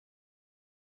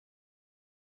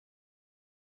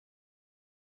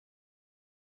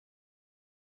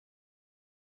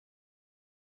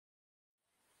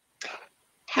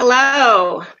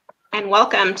Hello, and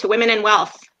welcome to Women in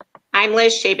Wealth. I'm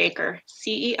Liz Shabaker,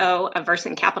 CEO of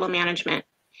Versant Capital Management,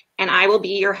 and I will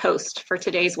be your host for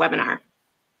today's webinar.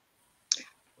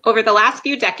 Over the last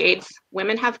few decades,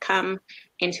 women have come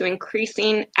into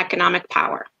increasing economic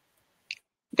power.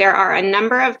 There are a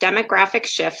number of demographic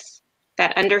shifts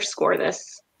that underscore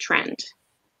this trend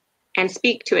and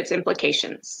speak to its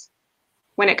implications.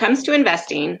 When it comes to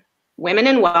investing, women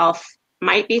in wealth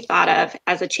might be thought of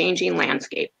as a changing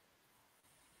landscape.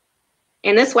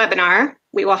 In this webinar,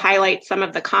 we will highlight some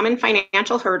of the common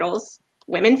financial hurdles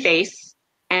women face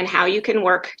and how you can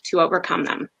work to overcome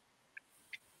them.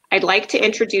 I'd like to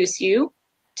introduce you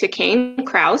to Kahne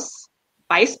Krause,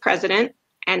 Vice President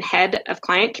and Head of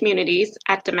Client Communities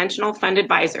at Dimensional Fund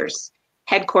Advisors,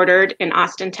 headquartered in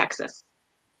Austin, Texas.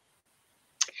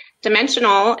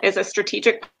 Dimensional is a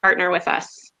strategic partner with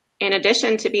us. In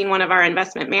addition to being one of our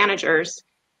investment managers,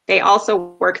 they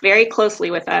also work very closely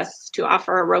with us to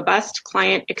offer a robust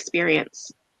client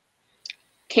experience.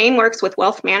 Kahne works with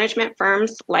wealth management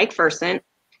firms like Versant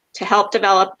to help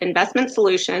develop investment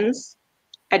solutions,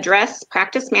 address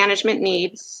practice management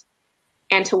needs,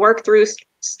 and to work through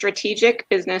strategic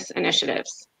business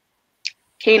initiatives.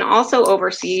 Kahne also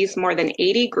oversees more than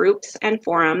 80 groups and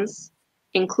forums,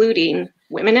 including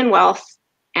Women in Wealth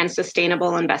and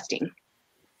Sustainable Investing,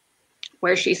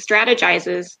 where she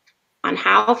strategizes on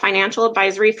how financial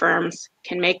advisory firms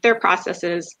can make their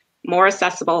processes more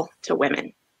accessible to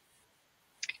women.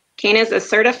 Kahne is a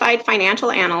certified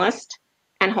financial analyst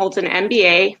and holds an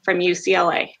MBA from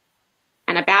UCLA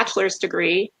and a bachelor's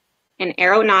degree in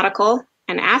aeronautical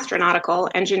and astronautical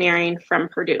engineering from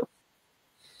Purdue.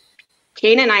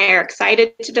 Kahne and I are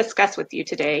excited to discuss with you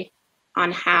today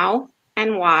on how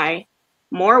and why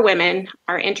more women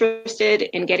are interested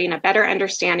in getting a better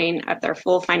understanding of their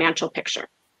full financial picture.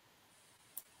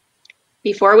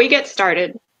 Before we get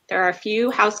started, there are a few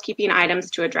housekeeping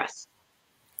items to address.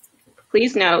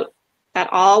 Please note that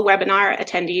all webinar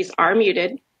attendees are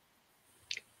muted.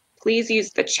 Please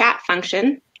use the chat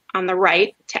function on the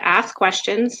right to ask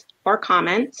questions or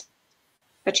comments.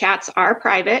 The chats are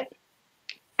private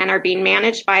and are being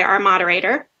managed by our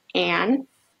moderator, Anne,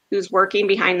 who's working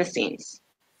behind the scenes.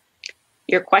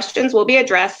 Your questions will be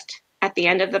addressed at the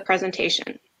end of the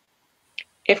presentation.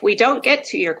 If we don't get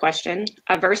to your question,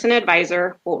 a Versant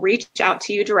advisor will reach out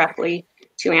to you directly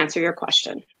to answer your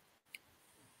question.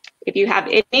 If you have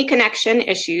any connection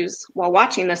issues while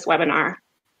watching this webinar,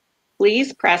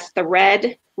 please press the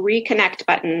red Reconnect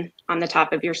button on the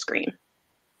top of your screen.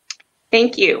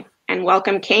 Thank you, and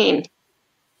welcome, Kahne.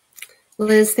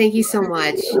 Liz, thank you so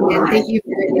much, and thank you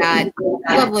for that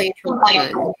lovely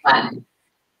introduction.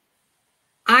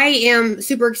 I am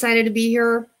super excited to be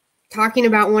here talking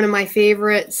about one of my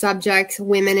favorite subjects,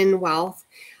 women in wealth.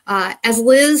 As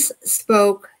Liz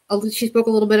spoke, she spoke a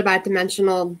little bit about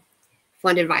Dimensional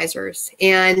Fund Advisors.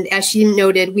 And as she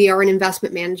noted, we are an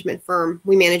investment management firm.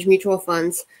 We manage mutual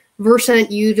funds.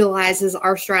 Versant utilizes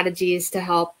our strategies to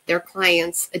help their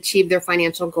clients achieve their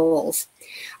financial goals.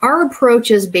 Our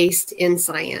approach is based in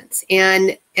science.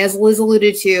 And as Liz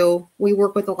alluded to, we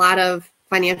work with a lot of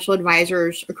financial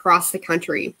advisors across the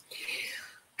country.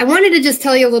 I wanted to just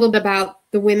tell you a little bit about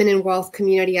the Women in Wealth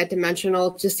community at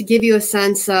Dimensional, just to give you a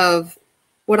sense of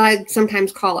what I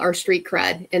sometimes call our street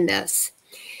cred in this.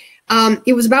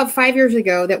 It was about 5 years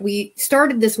ago that we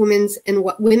started this Women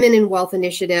in Wealth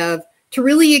initiative to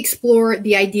really explore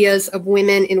the ideas of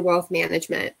women in wealth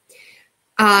management.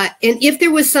 And if there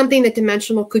was something that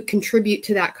Dimensional could contribute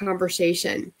to that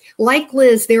conversation. Like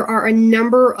Liz, there are a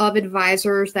number of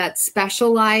advisors that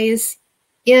specialize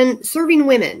in serving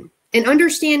women and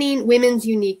understanding women's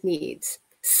unique needs.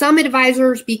 Some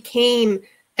advisors became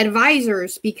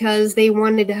advisors because they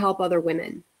wanted to help other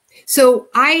women. So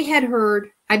I had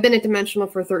heard, I've been at Dimensional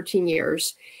for 13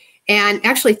 years, and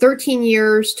actually 13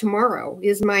 years tomorrow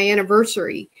is my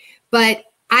anniversary. But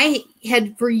I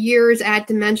had for years at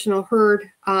Dimensional heard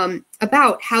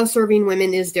about how serving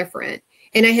women is different.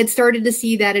 And I had started to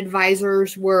see that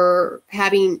advisors were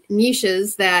having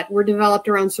niches that were developed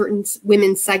around certain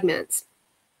women's segments.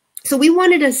 So we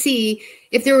wanted to see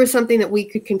if there was something that we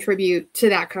could contribute to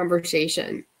that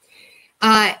conversation.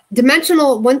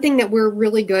 Dimensional, one thing that we're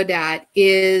really good at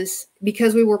is,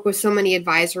 because we work with so many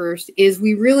advisors, is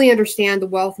we really understand the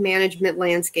wealth management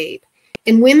landscape.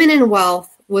 And Women in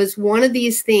Wealth was one of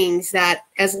these things that,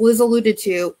 as Liz alluded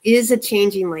to, is a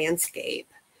changing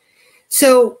landscape.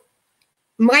 So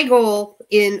my goal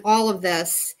in all of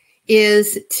this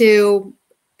is to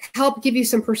help give you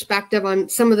some perspective on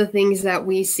some of the things that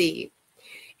we see.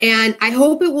 And I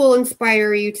hope it will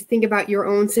inspire you to think about your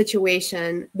own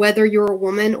situation, whether you're a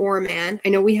woman or a man. I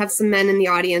know we have some men in the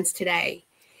audience today.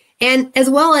 And as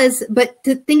well as, but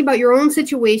to think about your own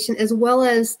situation as well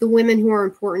as the women who are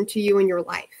important to you in your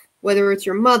life, whether it's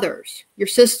your mothers, your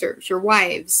sisters, your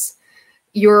wives,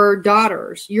 your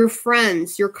daughters, your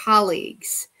friends, your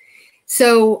colleagues.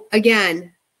 So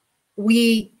again,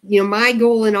 my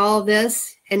goal in all of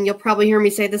this, and you'll probably hear me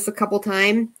say this a couple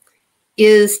times,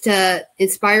 is to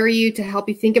inspire you, to help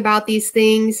you think about these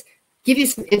things, give you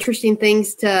some interesting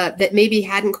things that maybe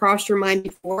hadn't crossed your mind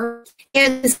before.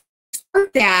 And to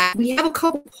start that, we have a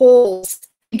couple polls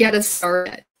to get us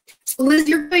started. So Liz,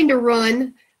 you're going to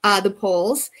run the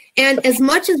polls. And as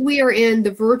much as we are in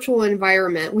the virtual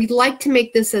environment, we'd like to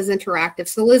make this as interactive.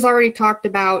 So Liz already talked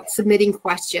about submitting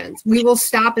questions. We will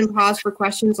stop and pause for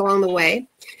questions along the way.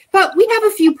 But we have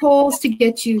a few polls to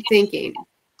get you thinking.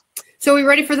 So are we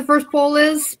ready for the first poll,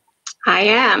 Liz? I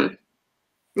am.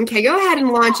 Okay, go ahead and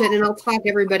launch it, and I'll talk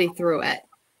everybody through it.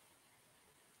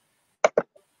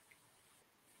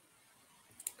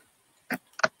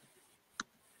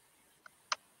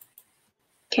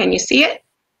 Can you see it?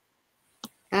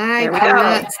 I There we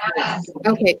cannot.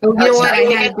 go. Okay. Oh, you know what? I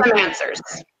had some answers.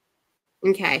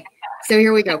 Okay. So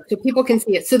here we go. So people can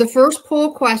see it. So the first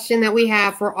poll question that we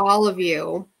have for all of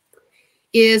you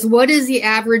is, what is the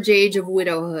average age of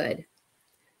widowhood?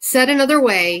 Said another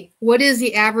way, what is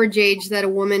the average age that a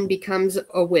woman becomes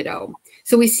a widow?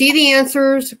 So we see the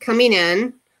answers coming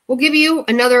in. We'll give you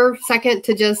another second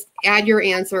to just add your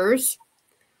answers.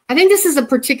 I think this is a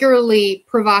particularly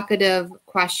provocative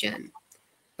question.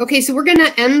 Okay, so we're going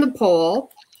to end the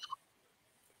poll.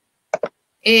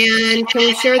 And can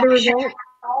we share the result?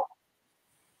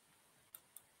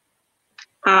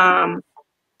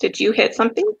 Did you hit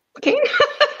something, Kahne?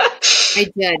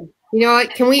 I did. You know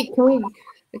what? Can we,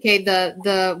 okay,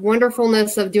 the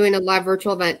wonderfulness of doing a live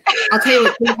virtual event. I'll tell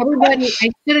you what, everybody, I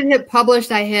should have hit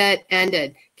published, I hit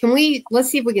ended. Let's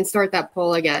see if we can start that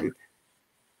poll again.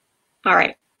 All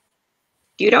right.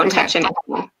 You don't touch anything.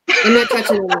 I'm not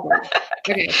touching anything.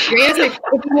 Okay. Your answer,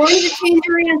 if you wanted to change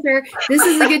your answer, this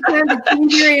is a good time to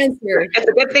change your answer. It's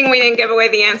a good thing we didn't give away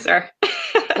the answer.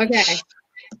 Okay.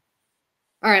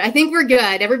 All right. I think we're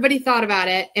good. Everybody thought about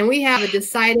it. And we have a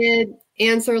decided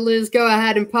answer. Liz, go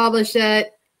ahead and publish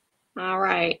it. All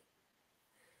right.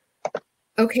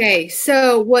 Okay.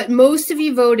 So what most of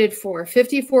you voted for,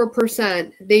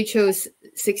 54%, they chose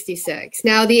 66.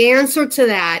 Now, the answer to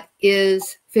that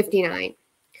is 59.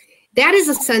 That is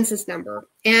a census number.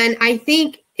 And I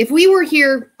think if we were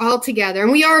here all together,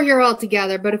 and we are here all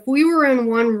together, but if we were in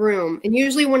one room, and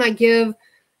usually when I give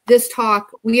this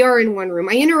talk, we are in one room,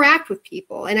 I interact with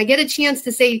people and I get a chance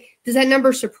to say, does that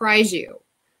number surprise you?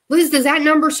 Liz, does that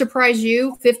number surprise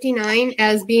you, 59,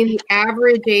 as being the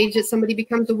average age that somebody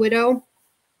becomes a widow?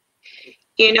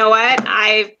 You know what?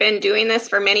 I've been doing this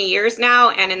for many years now,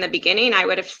 and in the beginning, I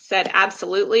would have said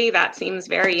absolutely, that seems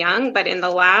very young. But in the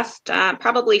last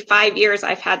probably 5 years,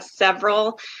 I've had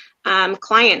several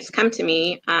clients come to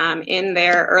me in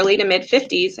their early to mid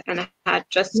 50s and had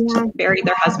just buried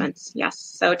their husbands. Yes,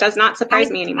 so it does not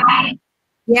surprise me anymore.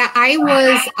 Yeah, I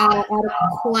was at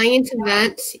a client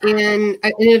event in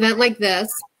an event like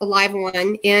this, a live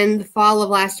one, in the fall of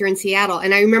last year in Seattle.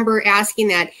 And I remember asking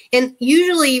that. And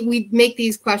usually we make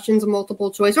these questions a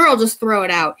multiple choice, or I'll just throw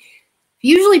it out.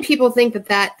 Usually people think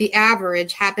that the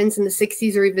average happens in the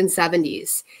 60s or even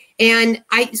 70s. And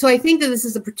so I think that this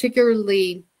is a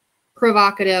particularly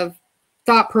provocative,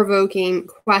 thought-provoking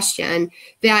question,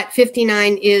 that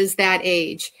 59 is that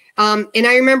age. And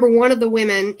I remember one of the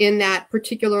women in that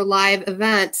particular live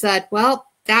event said, well,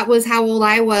 that was how old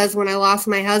I was when I lost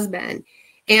my husband.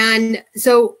 And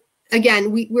so,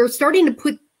 again, we're starting to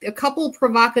put a couple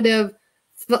provocative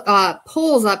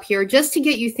polls up here just to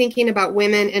get you thinking about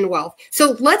women and wealth.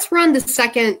 So let's run the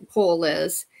second poll,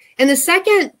 Liz. And the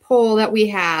second poll that we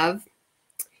have,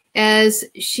 as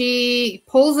she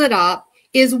pulls it up,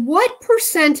 is what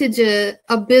percentage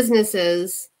of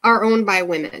businesses are owned by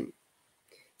women?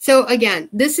 So again,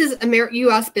 this is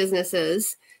U.S.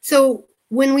 businesses. So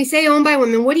when we say owned by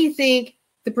women, what do you think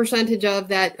the percentage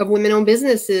of women-owned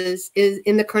businesses is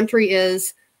in the country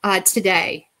is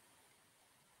today?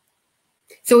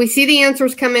 So we see the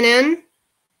answers coming in.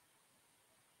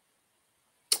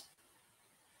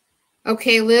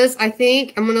 Okay, Liz, I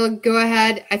think I'm going to go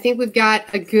ahead. I think we've got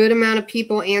a good amount of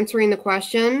people answering the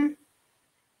question.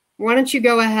 Why don't you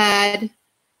go ahead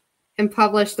and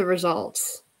publish the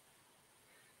results?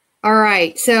 All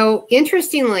right, so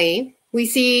interestingly, we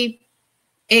see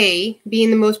A being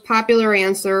the most popular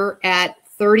answer at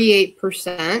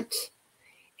 38%.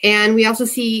 And we also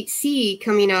see C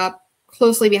coming up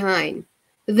closely behind?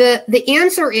 The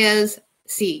answer is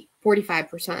C,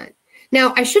 45%.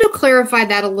 Now, I should have clarified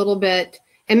that a little bit,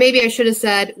 and maybe I should have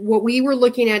said what we were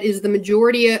looking at is the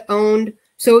majority owned.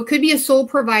 So it could be a sole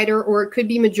provider or it could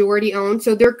be majority owned.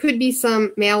 So there could be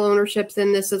some male ownerships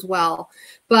in this as well.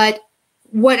 But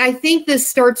what I think this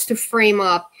starts to frame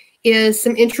up is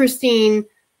some interesting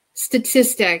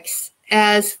statistics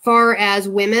as far as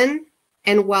women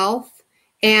and wealth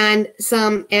and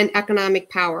economic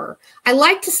power. I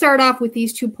like to start off with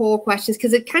these two poll questions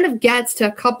because it kind of gets to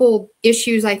a couple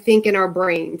issues, I think, in our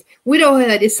brains.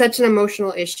 Widowhood is such an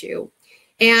emotional issue.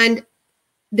 And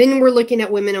then we're looking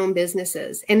at women-owned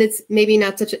businesses. And it's maybe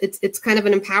not such a, it's kind of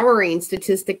an empowering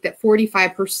statistic that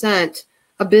 45%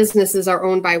 of businesses are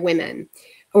owned by women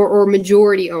or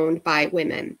majority owned by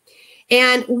women.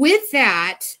 And with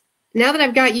that, now that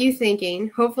I've got you thinking,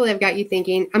 hopefully I've got you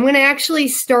thinking, I'm going to actually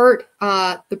start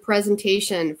the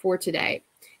presentation for today.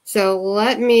 So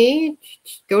let me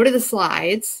go to the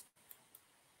slides.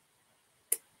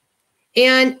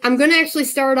 And I'm going to actually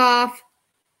start off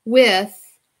with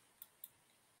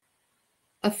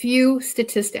a few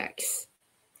statistics.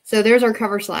 So there's our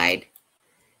cover slide.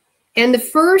 And the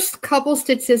first couple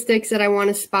statistics that I want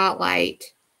to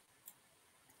spotlight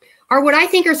are what I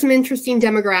think are some interesting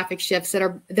demographic shifts that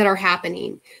are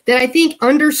happening that I think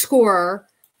underscore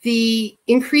the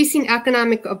increasing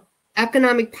economic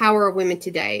power of women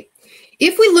today.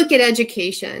 If we look at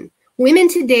education, women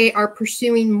today are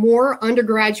pursuing more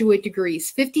undergraduate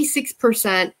degrees,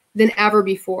 56% than ever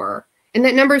before, and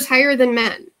that number is higher than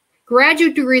men.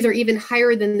 Graduate degrees are even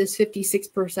higher than this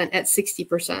 56% at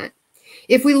 60%.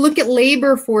 If we look at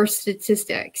labor force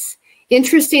statistics,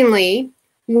 interestingly,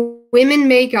 women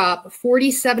make up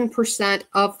 47%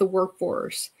 of the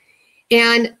workforce.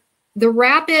 And the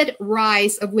rapid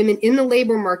rise of women in the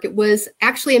labor market was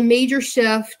actually a major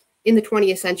shift in the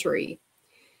 20th century.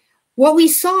 What we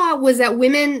saw was that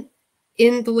women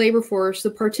in the labor force,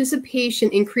 the participation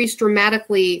increased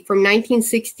dramatically from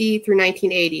 1960 through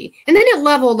 1980. And then it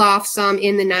leveled off some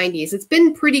in the 90s. It's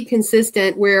been pretty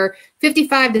consistent where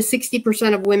 55 to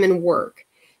 60% of women work.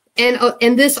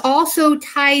 And this also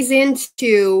ties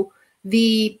into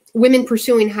the women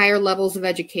pursuing higher levels of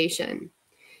education.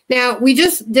 Now, we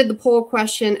just did the poll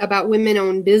question about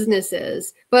women-owned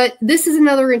businesses, but this is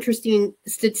another interesting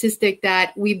statistic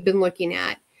that we've been looking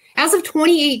at. As of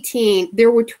 2018,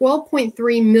 there were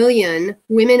 12.3 million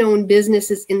women-owned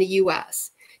businesses in the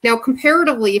U.S. Now,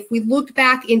 comparatively, if we looked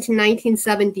back into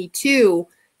 1972,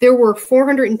 there were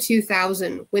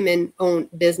 402,000 women-owned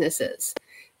businesses.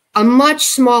 A much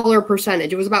smaller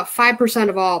percentage. It was about 5%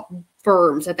 of all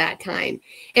firms at that time.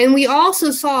 And we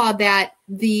also saw that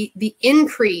the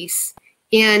increase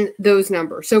in those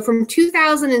numbers. So from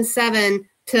 2007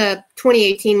 to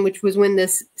 2018, which was when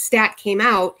this stat came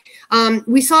out,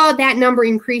 we saw that number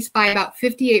increase by about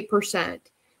 58%,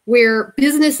 where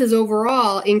businesses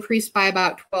overall increased by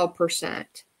about 12%.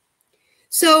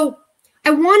 So I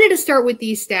wanted to start with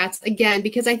these stats again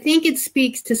because I think it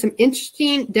speaks to some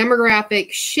interesting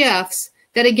demographic shifts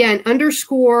that again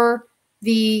underscore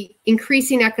the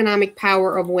increasing economic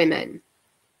power of women.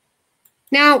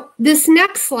 Now, this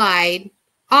next slide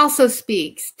also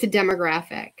speaks to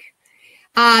demographic.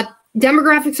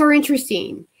 Demographics are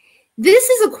interesting. This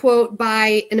is a quote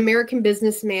by an American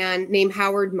businessman named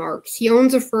Howard Marks. He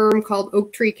owns a firm called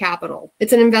Oak Tree Capital.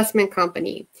 It's an investment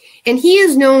company. And he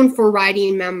is known for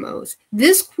writing memos.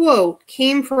 This quote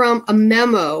came from a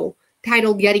memo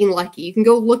titled Getting Lucky. You can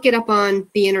go look it up on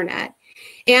the internet.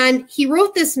 And he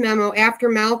wrote this memo after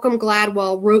Malcolm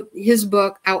Gladwell wrote his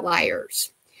book,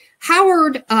 Outliers.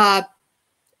 Howard,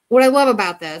 what I love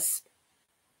about this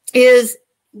is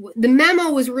the memo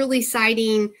was really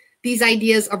citing these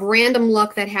ideas of random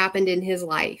luck that happened in his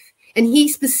life. And he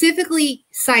specifically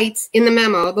cites in the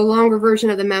memo, the longer version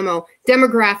of the memo,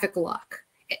 demographic luck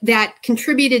that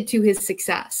contributed to his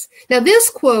success. Now,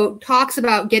 this quote talks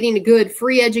about getting a good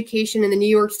free education in the New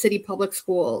York City public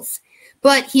schools.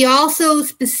 But he also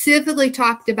specifically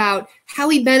talked about how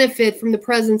he benefited from the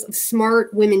presence of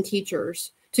smart women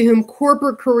teachers to whom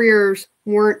corporate careers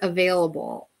weren't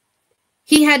available.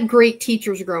 He had great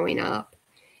teachers growing up.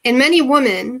 And many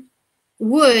women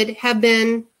would have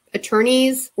been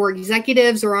attorneys or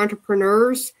executives or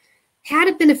entrepreneurs had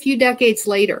it been a few decades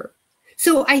later.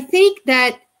 So I think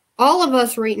that all of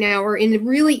us right now are in a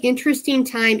really interesting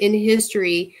time in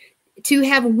history to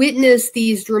have witnessed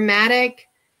these dramatic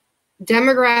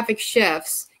demographic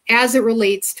shifts as it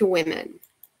relates to women.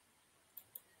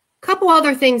 A couple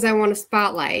other things I want to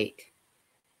spotlight.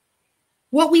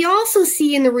 What we also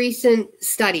see in the recent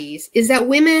studies is that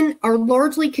women are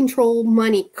largely controlling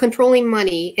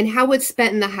money and how it's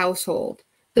spent in the household.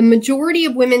 The majority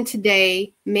of women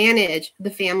today manage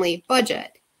the family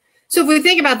budget. So if we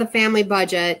think about the family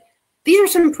budget, these are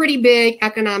some pretty big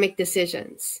economic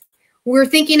decisions. We're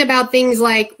thinking about things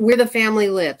like where the family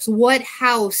lives, what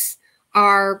house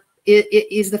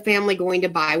is the family going to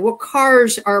buy, what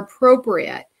cars are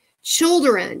appropriate,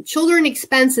 children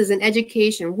expenses and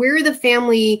education, where are the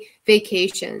family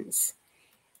vacations.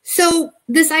 So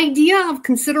this idea of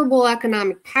considerable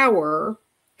economic power,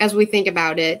 as we think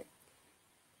about it,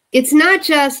 it's not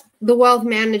just the wealth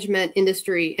management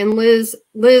industry and Liz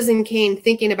and Kahne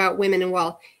thinking about women and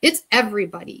wealth. It's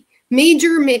everybody.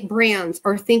 Major brands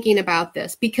are thinking about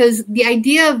this because the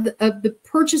idea of the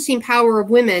purchasing power of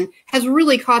women has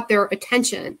really caught their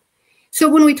attention. So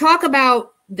when we talk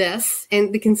about this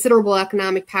and the considerable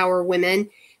economic power of women,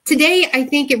 today I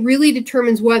think it really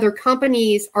determines whether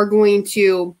companies are going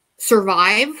to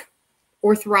survive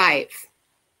or thrive.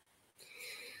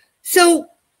 So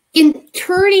in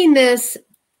turning this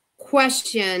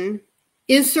question,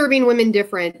 is serving women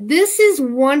different? This is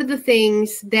one of the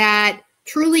things that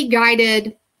truly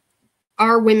guided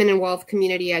our women in wealth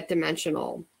community at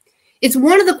Dimensional. It's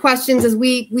one of the questions as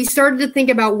we started to think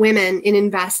about women in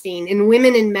investing and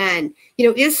women and men. You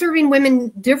know, is serving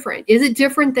women different? Is it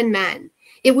different than men?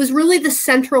 It was really the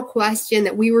central question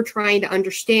that we were trying to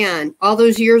understand all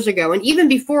those years ago. And even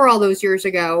before all those years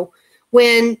ago,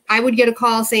 when I would get a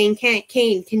call saying,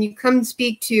 Kahne, can you come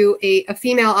speak to a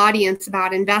female audience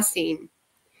about investing?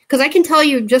 Because I can tell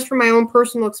you just from my own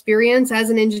personal experience as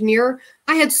an engineer,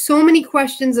 I had so many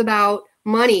questions about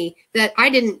money that I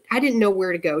didn't know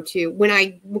where to go to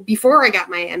before I got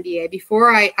my MBA,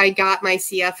 before I got my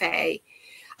CFA.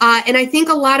 And I think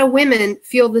a lot of women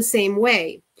feel the same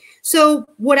way. So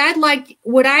what I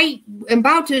am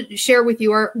about to share with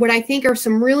you are what I think are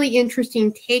some really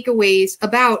interesting takeaways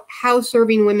about how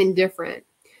serving women different.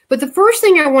 But the first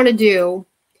thing I want to do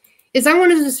is I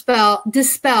want to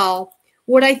dispel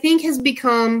what I think has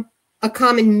become a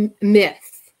common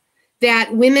myth,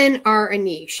 that women are a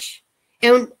niche.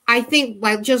 And I think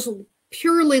by just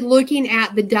purely looking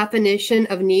at the definition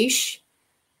of niche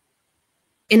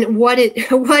and what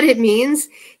it means,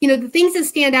 you know, the things that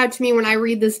stand out to me when I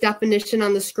read this definition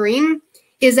on the screen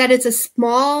is that it's a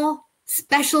small,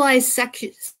 specialized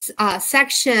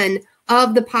section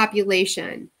of the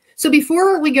population. So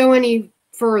before we go any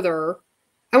further,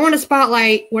 I want to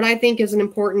spotlight what I think is an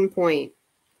important point.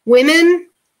 Women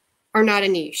are not a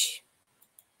niche.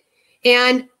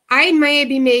 And I may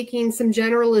be making some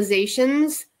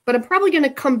generalizations, but I'm probably going to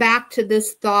come back to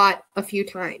this thought a few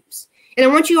times. And I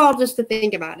want you all just to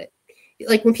think about it.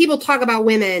 Like when people talk about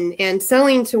women and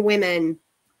selling to women,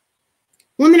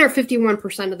 women are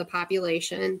 51% of the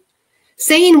population.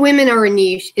 Saying women are a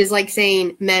niche is like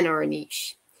saying men are a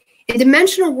niche. And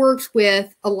Dimensional works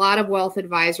with a lot of wealth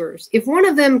advisors. If one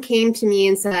of them came to me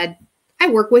and said, I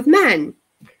work with men,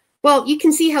 well, you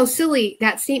can see how silly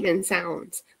that statement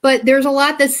sounds. But there's a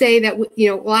lot that say that, you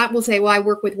know, a lot will say, well, I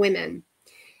work with women.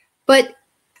 But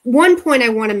one point I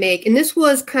want to make, and this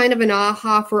was kind of an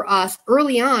aha for us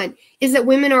early on, is that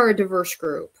women are a diverse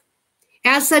group.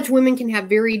 As such, women can have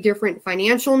very different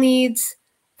financial needs,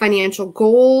 financial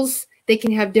goals. They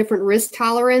can have different risk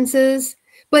tolerances.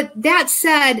 But that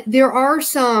said, there are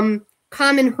some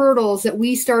common hurdles that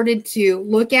we started to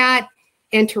look at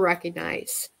and to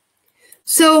recognize.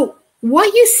 So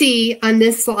what you see on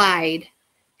this slide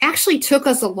actually took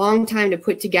us a long time to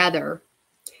put together.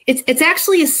 It's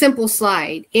actually a simple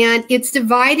slide, and it's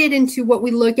divided into what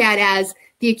we look at as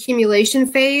the accumulation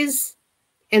phase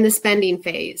and the spending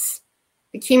phase.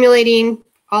 Accumulating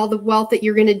all the wealth that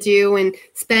you're going to do and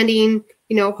spending,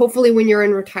 you know, hopefully when you're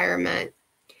in retirement.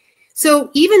 So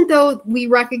even though we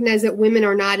recognize that women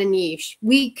are not a niche,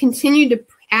 we continue to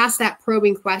ask that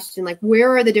probing question, like,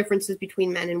 where are the differences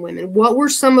between men and women? What were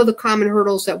some of the common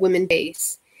hurdles that women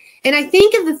face? And I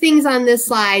think of the things on this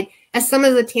slide as some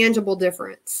of the tangible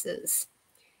differences.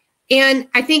 And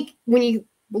I think when you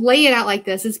lay it out like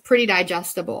this, it's pretty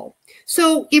digestible.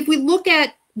 So if we look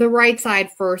at the right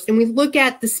side first and we look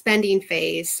at the spending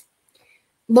phase,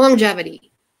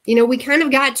 longevity. You know, we kind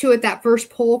of got to it that first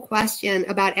poll question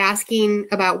about asking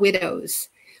about widows.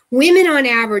 Women on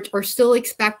average are still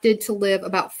expected to live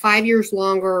about 5 years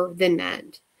longer than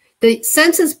men. The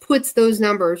census puts those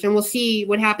numbers, and we'll see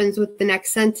what happens with the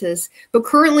next census, but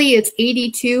currently it's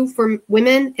 82 for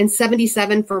women and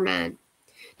 77 for men.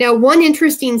 Now, one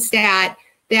interesting stat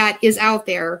that is out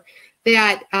there,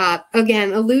 that,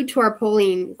 again, allude to our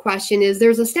polling question is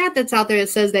there's a stat that's out there that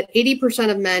says that 80%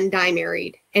 of men die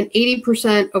married and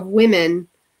 80% of women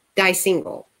die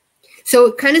single. So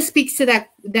it kind of speaks to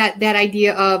that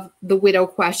idea of the widow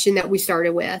question that we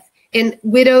started with. And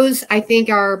widows, I think,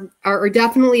 are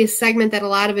definitely a segment that a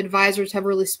lot of advisors have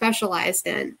really specialized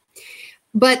in.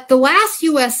 But the last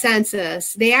U.S.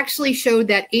 Census, they actually showed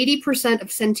that 80%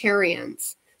 of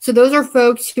centenarians, so those are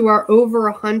folks who are over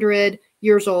 100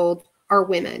 years old, are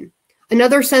women.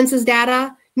 Another census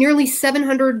data, nearly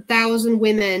 700,000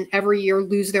 women every year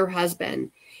lose their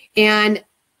husband. And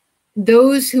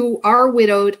those who are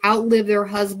widowed outlive their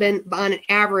husband on an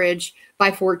average by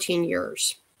 14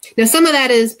 years. Now, some of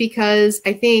that is because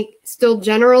I think still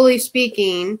generally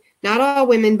speaking, not all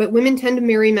women, but women tend to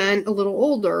marry men a little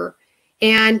older.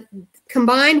 And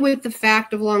combined with the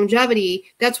fact of longevity,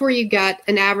 that's where you get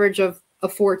an average of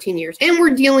 14 years. And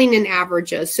we're dealing in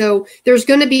averages. So there's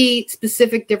going to be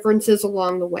specific differences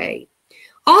along the way.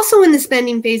 Also in the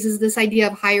spending phase is this idea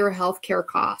of higher healthcare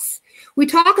costs. We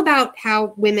talk about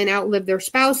how women outlive their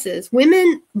spouses.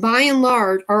 Women, by and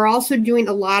large, are also doing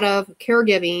a lot of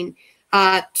caregiving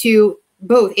to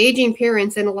both aging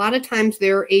parents and a lot of times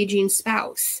their aging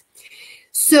spouse.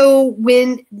 So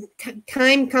when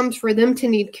time comes for them to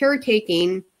need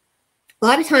caretaking, a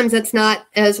lot of times that's not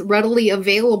as readily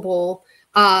available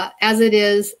as it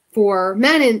is for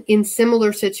men in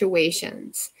similar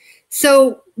situations.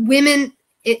 So women,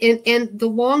 and the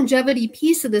longevity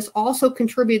piece of this also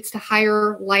contributes to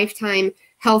higher lifetime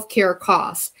healthcare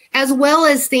costs, as well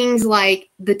as things like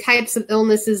the types of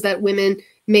illnesses that women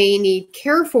may need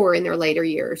care for in their later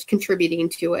years, contributing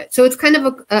to it. So it's kind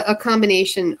of a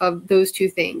combination of those two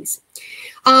things.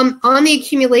 On the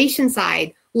accumulation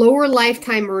side, lower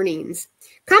lifetime earnings.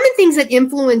 Common things that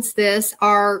influence this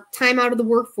are time out of the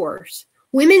workforce.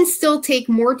 Women still take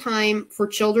more time for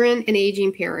children and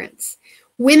aging parents.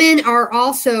 Women are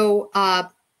also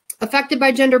affected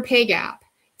by gender pay gap.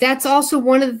 That's also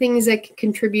one of the things that can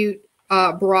contribute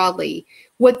broadly.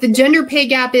 What the gender pay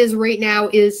gap is right now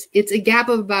is it's a gap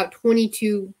of about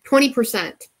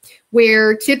 20%,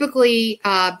 where typically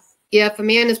if a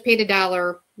man is paid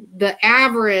 $1, the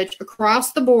average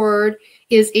across the board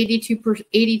is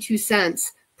 82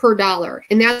 cents per dollar.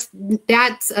 And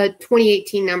that's a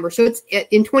 2018 number. So it's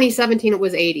in 2017, it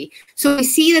was 80. So we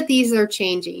see that these are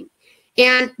changing.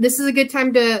 And this is a good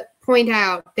time to point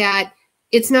out that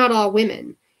it's not all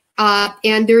women.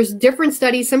 And there's different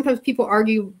studies. Sometimes people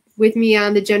argue with me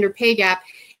on the gender pay gap.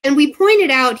 And we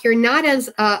pointed out here, not as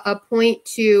a point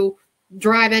to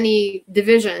drive any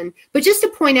division, but just to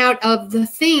point out of the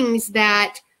things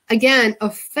that, again,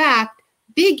 affect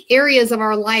big areas of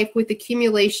our life with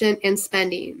accumulation and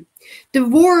spending.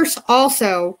 Divorce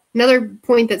also, another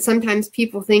point that sometimes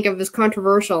people think of as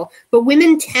controversial, but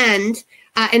women tend,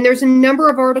 and there's a number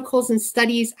of articles and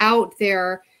studies out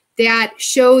there that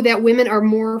show that women are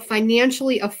more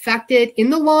financially affected in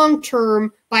the long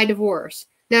term by divorce.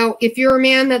 Now, if you're a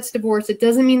man that's divorced, it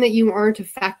doesn't mean that you aren't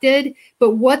affected,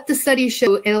 but what the studies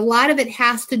show, and a lot of it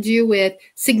has to do with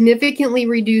significantly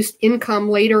reduced income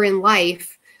later in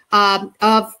life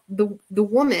of the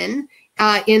woman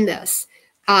in this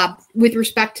with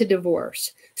respect to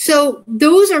divorce. So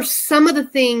those are some of the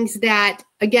things that,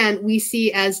 again, we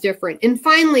see as different. And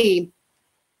finally,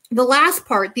 the last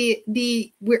part,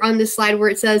 we're on this slide where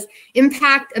it says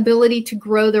impact ability to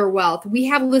grow their wealth. We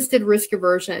have listed risk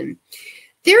aversion.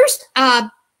 There's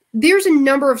a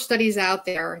number of studies out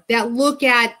there that look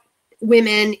at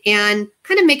women and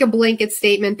kind of make a blanket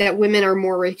statement that women are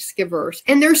more risk averse.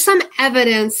 And there's some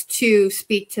evidence to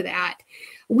speak to that.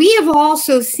 We have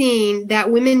also seen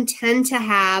that women tend to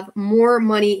have more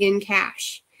money in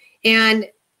cash, and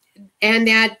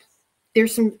that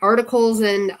there's some articles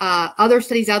and other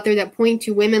studies out there that point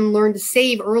to women learn to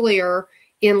save earlier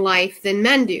in life than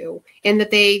men do, and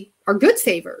that they are good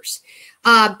savers.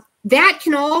 That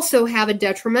can also have a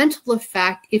detrimental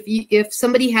effect if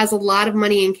somebody has a lot of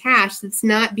money in cash that's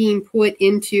not being put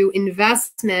into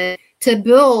investment to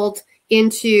build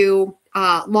into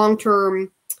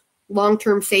long-term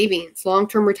savings,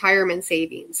 long-term retirement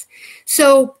savings.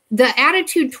 So the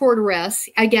attitude toward risk,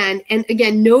 again,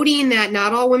 noting that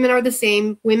not all women are the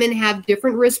same, women have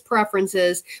different risk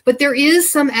preferences, but there is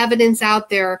some evidence out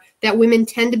there that women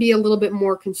tend to be a little bit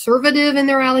more conservative in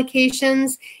their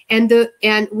allocations, and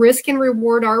risk and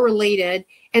reward are related,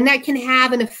 and that can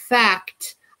have an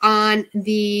effect on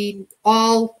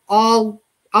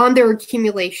on their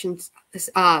accumulations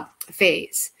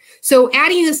phase. So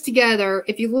adding this together,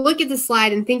 if you look at the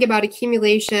slide and think about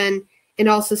accumulation and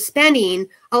also spending,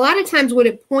 a lot of times what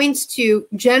it points to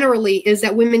generally is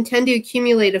that women tend to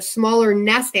accumulate a smaller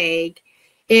nest egg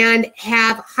and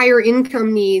have higher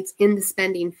income needs in the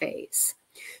spending phase.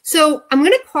 So I'm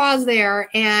going to pause there,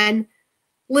 and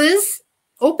Liz,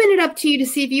 open it up to you to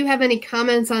see if you have any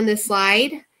comments on this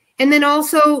slide, and then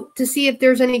also to see if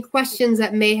there's any questions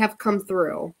that may have come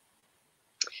through.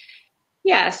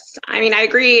 Yes, I mean, I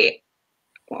agree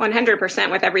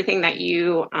 100% with everything that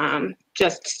you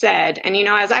just said. And, you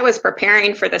know, as I was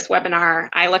preparing for this webinar,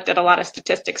 I looked at a lot of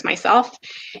statistics myself.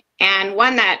 And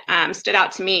one that stood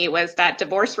out to me was that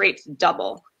divorce rates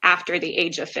double after the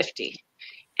age of 50.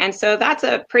 And so that's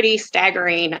a pretty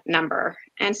staggering number.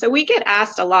 And so we get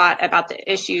asked a lot about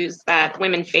the issues that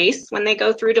women face when they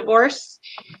go through divorce.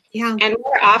 Yeah. And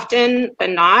more often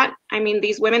than not, I mean,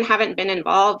 these women haven't been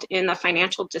involved in the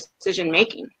financial decision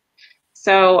making.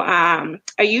 So a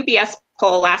UBS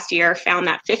poll last year found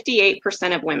that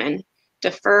 58% of women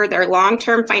defer their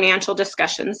long-term financial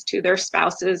discussions to their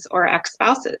spouses or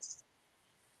ex-spouses.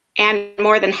 And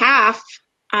more than half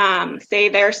say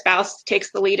their spouse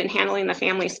takes the lead in handling the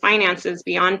family's finances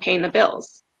beyond paying the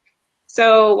bills.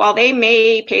 So while they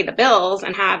may pay the bills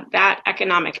and have that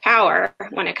economic power,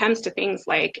 when it comes to things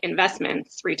like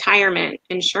investments, retirement,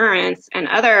 insurance, and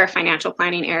other financial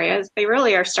planning areas, they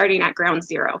really are starting at ground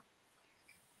zero.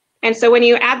 And so when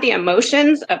you add the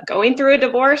emotions of going through a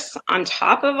divorce on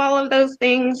top of all of those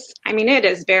things, I mean, it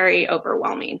is very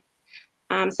overwhelming.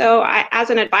 So as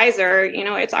an advisor, you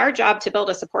know, it's our job to build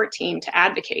a support team to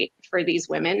advocate for these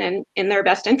women and in their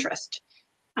best interest.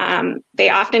 They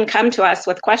often come to us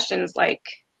with questions like,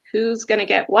 who's going to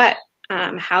get what?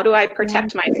 How do I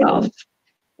protect myself?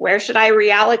 Where should I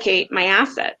reallocate my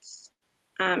assets?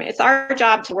 It's our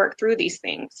job to work through these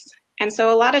things. And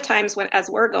so a lot of times as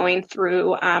we're going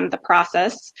through the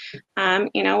process,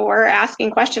 you know, we're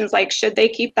asking questions like, should they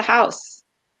keep the house?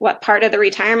 What part of the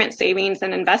retirement savings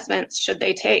and investments should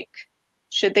they take?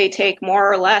 Should they take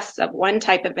more or less of one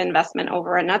type of investment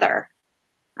over another?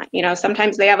 You know,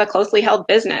 sometimes they have a closely held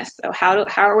business. So how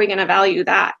are we going to value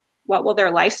that? What will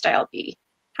their lifestyle be?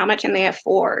 How much can they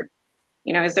afford?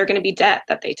 You know, is there going to be debt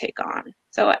that they take on?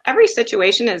 So every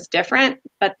situation is different,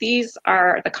 but these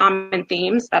are the common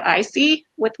themes that I see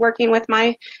with working with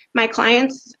my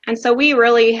clients. And so we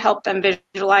really help them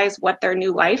visualize what their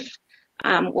new life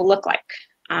will look like.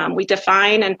 We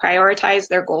define and prioritize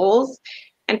their goals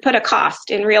and put a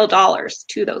cost in real dollars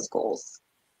to those goals.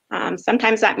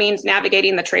 Sometimes that means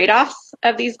navigating the trade-offs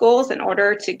of these goals in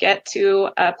order to get to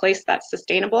a place that's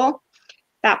sustainable.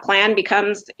 That plan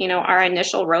becomes, you know, our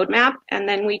initial roadmap, and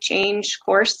then we change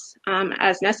course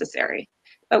as necessary.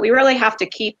 But we really have to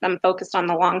keep them focused on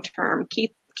the long term,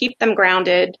 keep them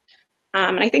grounded.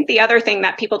 And I think the other thing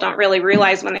that people don't really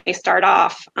realize when they start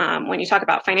off, when you talk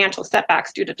about financial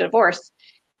setbacks due to divorce,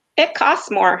 it costs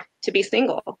more to be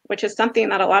single, which is something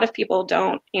that a lot of people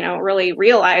don't, you know, really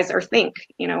realize or think,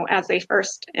 you know, as they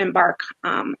first embark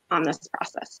on this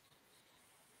process.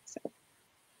 So.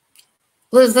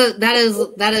 Liz, that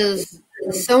is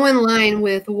so in line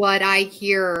with what I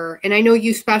hear. And I know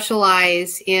you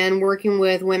specialize in working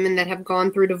with women that have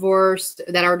gone through divorce,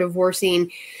 that are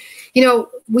divorcing. You know,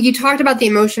 when you talked about the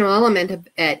emotional element of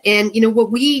it, and you know what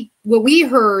we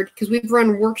heard, because we've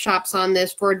run workshops on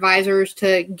this for advisors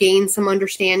to gain some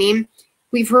understanding.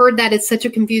 We've heard that it's such a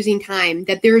confusing time,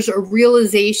 that there's a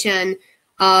realization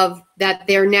of that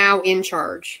they're now in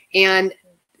charge, and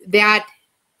that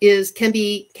can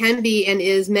be and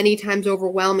is many times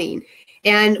overwhelming.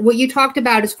 And what you talked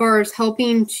about as far as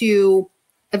helping to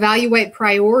evaluate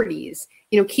priorities,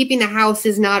 you know, keeping the house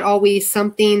is not always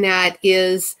something that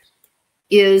is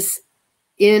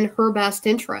in her best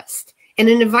interest. And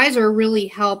an advisor really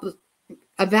helps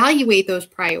evaluate those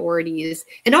priorities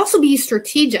and also be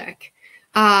strategic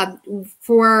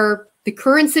for the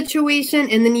current situation,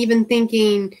 and then even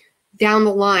thinking down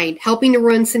the line, helping to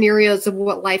run scenarios of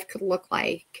what life could look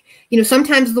like. You know,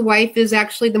 sometimes the wife is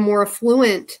actually the more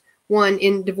affluent one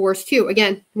in divorce too.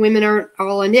 Again, women aren't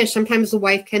all a niche. Sometimes the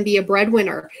wife can be a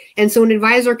breadwinner. And so an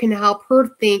advisor can help her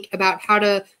think about how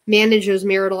to manage those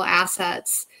marital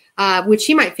assets, which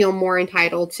she might feel more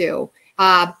entitled to.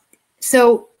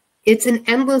 So it's an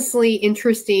endlessly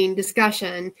interesting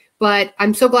discussion, but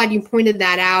I'm so glad you pointed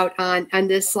that out on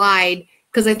this slide,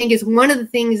 because I think it's one of the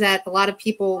things that a lot of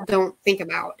people don't think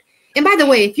about. And by the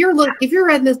way, if you're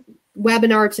at this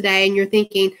webinar today and you're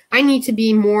thinking, I need to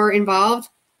be more involved,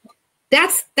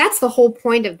 that's the whole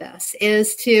point of this,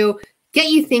 is to get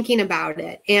you thinking about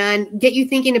it and get you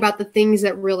thinking about the things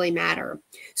that really matter.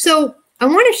 So I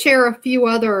want to share a few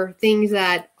other things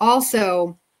that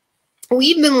also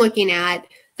we've been looking at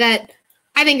that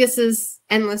I think this is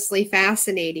endlessly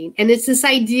fascinating. And it's this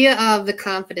idea of the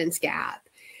confidence gap.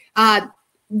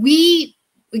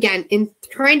 Again, in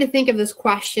trying to think of this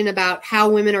question about how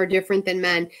women are different than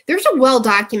men, there's a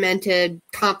well-documented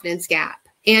confidence gap.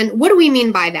 And what do we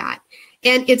mean by that?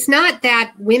 And it's not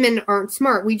that women aren't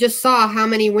smart. We just saw how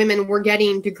many women were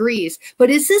getting degrees. But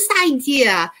it's this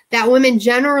idea that women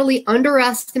generally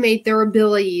underestimate their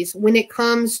abilities when it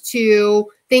comes to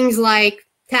things like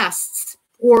tests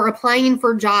or applying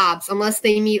for jobs unless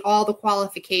they meet all the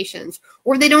qualifications,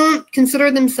 or they don't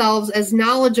consider themselves as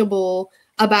knowledgeable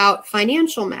about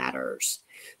financial matters.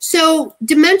 So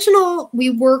Dimensional, we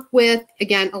work with,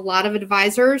 again, a lot of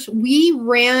advisors. We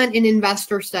ran an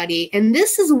investor study, and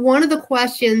this is one of the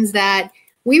questions that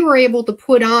we were able to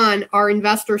put on our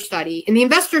investor study. And the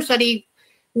investor study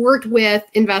worked with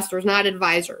investors, not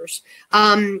advisors.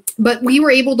 But we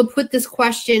were able to put this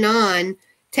question on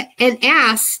and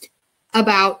asked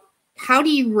about, how do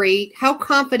you rate, how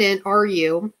confident are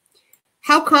you?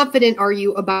 How confident are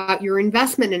you about your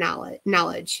investment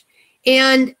knowledge?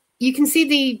 And you can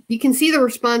see the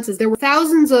responses. There were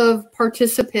thousands of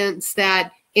participants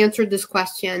that answered this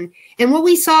question. And what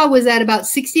we saw was that about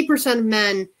 60% of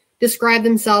men describe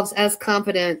themselves as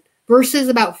confident versus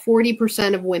about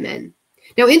 40% of women.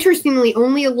 Now, interestingly,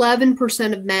 only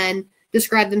 11% of men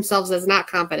describe themselves as not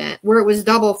confident, where it was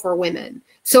double for women.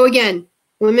 So again,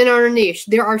 women are a niche.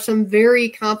 There are some very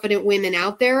confident women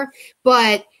out there,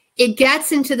 but it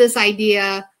gets into this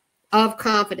idea of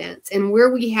confidence and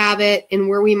where we have it and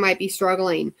where we might be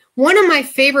struggling. One of my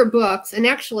favorite books, and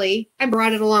actually I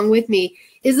brought it along with me,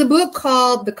 is a book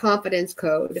called The Confidence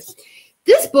Code.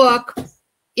 This book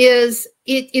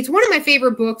it's one of my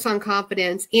favorite books on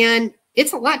confidence, and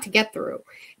it's a lot to get through,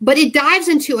 but it dives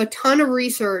into a ton of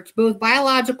research, both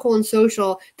biological and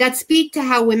social, that speak to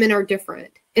how women are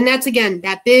different. And that's, again,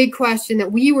 that big question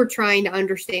that we were trying to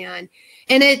understand.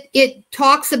 And it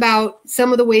talks about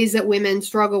some of the ways that women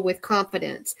struggle with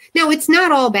confidence. Now, it's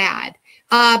not all bad.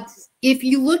 If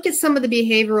you look at some of the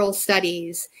behavioral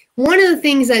studies, one of the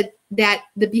things that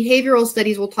the behavioral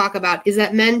studies will talk about is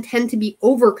that men tend to be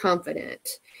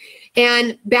overconfident.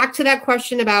 And back to that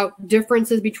question about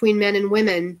differences between men and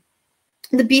women,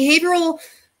 the behavioral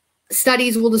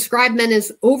studies will describe men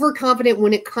as overconfident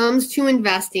when it comes to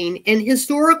investing. And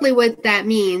historically, what that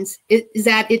means is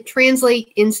that it translates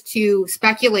into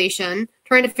speculation,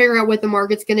 trying to figure out what the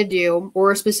market's going to do,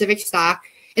 or a specific stock,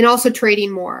 and also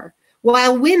trading more.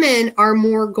 While women are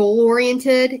more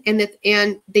goal-oriented and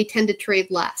they tend to trade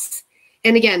less.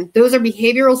 And again, those are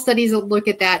behavioral studies that look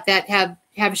at that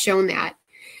have shown that.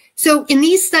 So in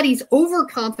these studies,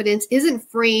 overconfidence isn't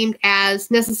framed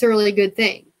as necessarily a good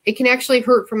thing. It can actually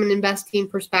hurt from an investing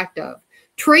perspective.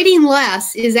 Trading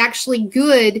less is actually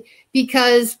good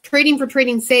because trading for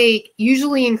trading's sake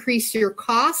usually increases your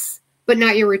costs, but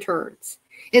not your returns.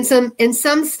 And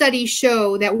some studies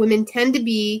show that women tend to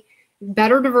be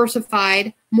better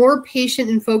diversified, more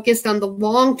patient and focused on the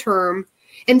long term.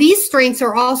 And these strengths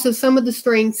are also some of the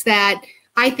strengths that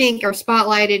I think are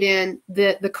spotlighted in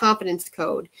the confidence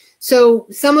code. So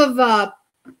some of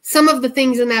the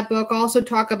things in that book also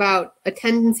talk about a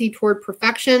tendency toward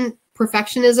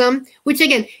perfectionism, which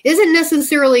again isn't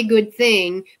necessarily a good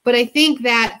thing, but I think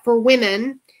that for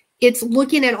women, it's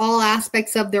looking at all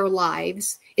aspects of their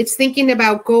lives. It's thinking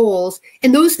about goals,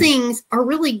 and those things are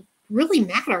really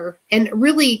matter and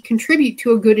really contribute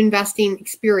to a good investing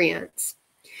experience.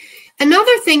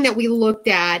 Another thing that we looked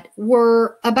at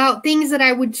were about things that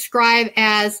I would describe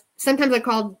as, sometimes I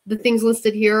call the things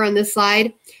listed here on this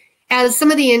slide, as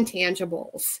some of the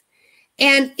intangibles.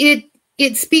 And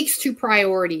it speaks to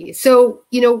priorities. So,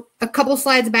 a couple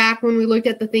slides back when we looked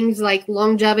at the things like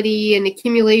longevity and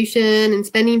accumulation and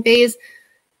spending phase,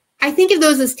 I think of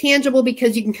those as tangible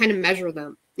because you can kind of measure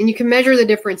them. And you can measure the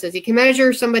differences. You can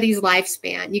measure somebody's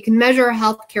lifespan. You can measure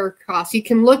healthcare costs. You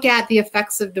can look at the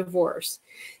effects of divorce.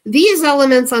 These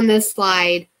elements on this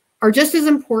slide are just as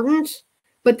important,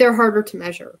 but they're harder to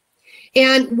measure.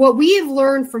 And what we have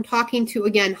learned from talking to,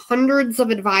 again, hundreds of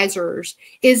advisors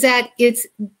is that it's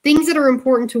things that are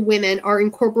important to women are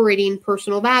incorporating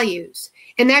personal values.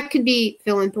 And that could be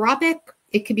philanthropic.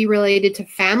 It could be related to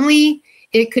family.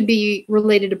 It could be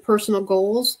related to personal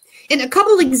goals. And a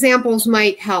couple of examples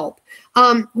might help.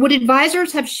 What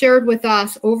advisors have shared with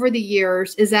us over the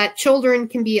years is that children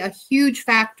can be a huge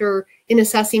factor in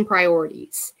assessing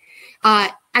priorities.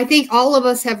 I think all of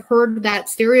us have heard that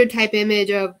stereotype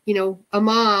image of, a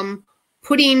mom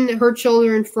putting her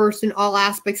children first in all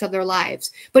aspects of their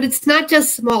lives. But it's not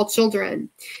just small children.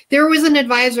 There was an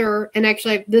advisor, and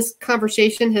actually this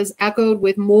conversation has echoed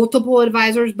with multiple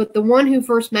advisors, but the one who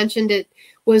first mentioned it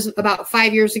was about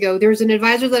 5 years ago. There's an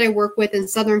advisor that I work with in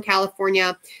Southern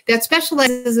California that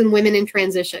specializes in women in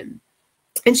transition.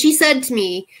 And she said to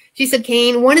me, she said,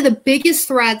 Kahne, one of the biggest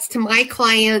threats to my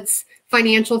clients'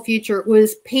 financial future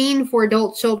was paying for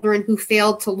adult children who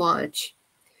failed to launch.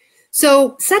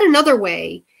 So said another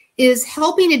way, is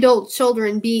helping adult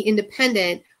children be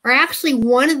independent are actually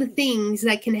one of the things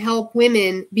that can help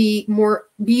women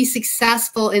be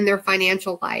successful in their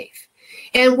financial life.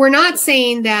 And we're not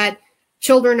saying that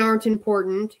children aren't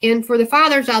important. And for the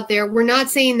fathers out there, we're not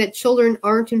saying that children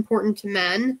aren't important to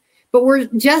men, but we're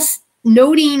just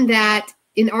noting that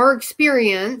in our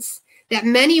experience that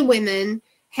many women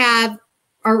are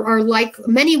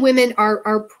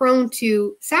prone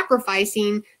to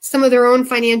sacrificing some of their own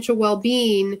financial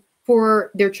well-being for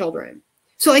their children.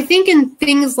 So I think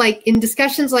in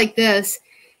discussions like this,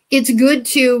 it's good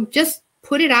to just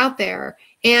put it out there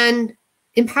and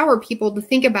empower people to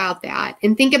think about that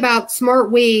and think about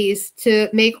smart ways to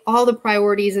make all the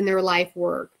priorities in their life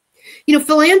work. You know,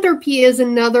 philanthropy is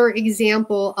another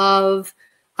example of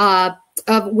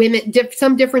women,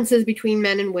 some differences between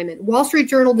men and women. Wall Street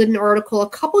Journal did an article a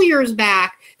couple years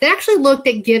back that actually looked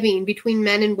at giving between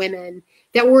men and women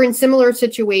that were in similar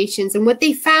situations. And what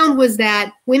they found was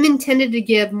that women tended to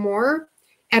give more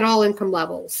at all income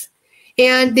levels.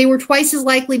 And they were twice as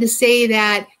likely to say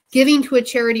that giving to a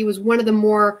charity was one of the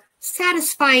more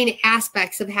satisfying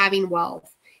aspects of having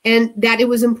wealth, and that it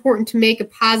was important to make a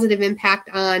positive impact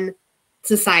on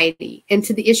society and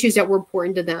to the issues that were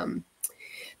important to them.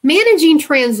 Managing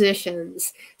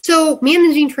transitions. So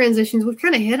managing transitions, we've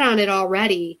kind of hit on it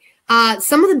already.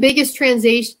 Some of the biggest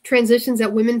transitions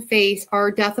that women face are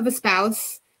death of a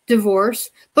spouse, divorce,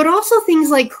 but also things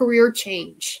like career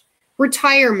change,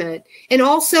 retirement, and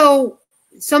also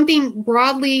something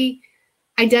broadly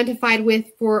identified with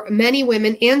for many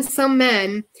women and some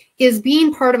men is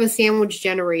being part of a sandwich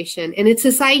generation. And it's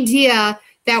this idea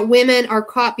that women are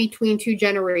caught between two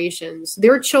generations,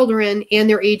 their children and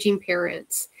their aging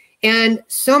parents. And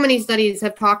so many studies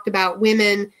have talked about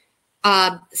women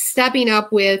stepping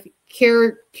up with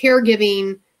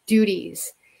caregiving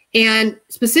duties. And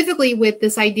specifically with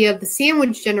this idea of the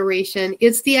sandwich generation,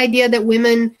 it's the idea that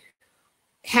women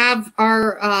are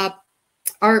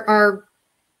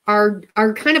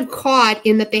kind of caught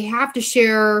in that they have to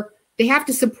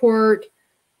support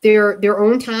their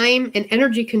own time and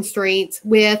energy constraints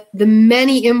with the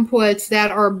many inputs that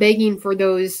are begging for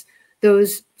those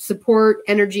support,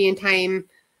 energy, and time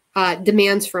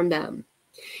demands from them.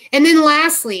 And then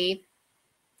lastly,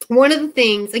 one of the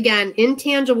things, again,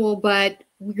 intangible, but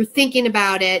we're thinking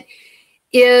about it,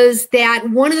 is that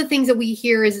one of the things that we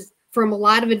hear is from a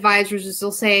lot of advisors is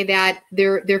they'll say that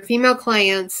their female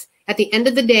clients, at the end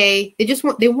of the day,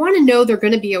 they want to know they're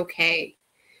going to be okay.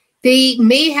 They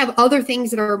may have other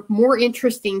things that are more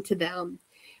interesting to them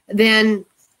than,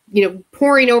 you know,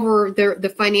 poring over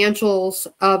the financials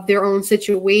of their own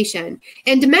situation.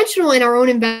 And Dimensional, in our own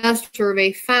investor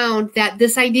survey, found that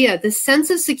this idea, this sense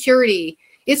of security,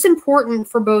 it's important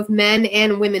for both men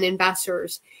and women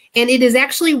investors. And it is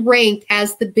actually ranked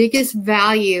as the biggest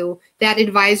value that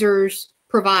advisors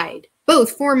provide,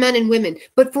 both for men and women.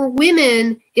 But for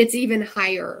women, it's even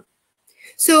higher.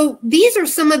 So these are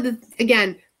some of the,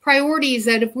 again, priorities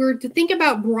that if we were to think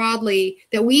about broadly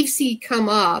that we've seen come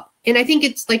up, and I think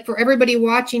it's like for everybody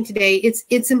watching today,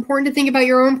 it's important to think about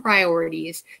your own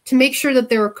priorities to make sure that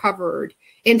they're covered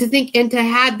and to think and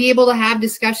to be able to have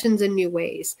discussions in new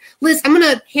ways. Liz, I'm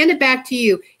going to hand it back to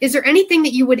you. Is there anything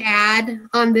that you would add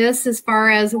on this as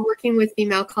far as working with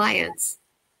female clients?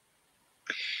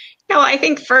 No, I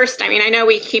think first, I mean, I know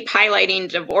we keep highlighting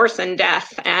divorce and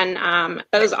death, and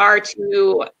those are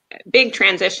two big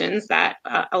transitions that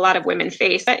a lot of women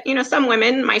face. But, you know, some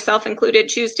women, myself included,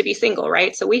 choose to be single,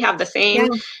 right? So we have the same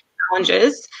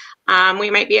challenges. We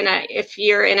might be if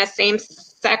you're in a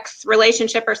same-sex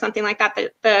relationship or something like that,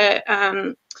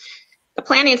 the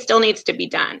planning still needs to be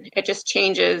done. It just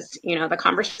changes, you know, the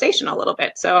conversation a little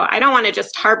bit. So I don't want to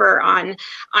just harbor on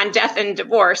death and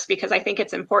divorce, because I think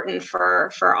it's important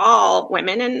for all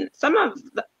women, and some of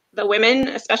the women,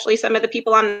 especially some of the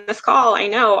people on this call, I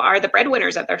know are the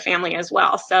breadwinners of their family as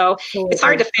well. So it's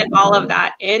hard to fit all of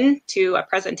that into a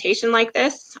presentation like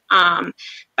this. But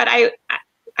I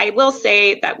will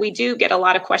say that we do get a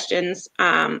lot of questions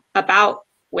about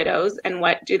widows and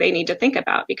what do they need to think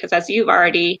about, because as you've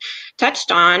already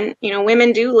touched on, you know,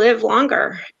 women do live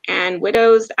longer, and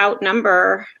widows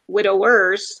outnumber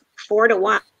widowers 4 to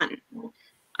 1.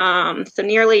 So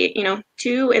nearly, you know,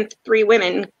 2 in 3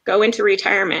 women go into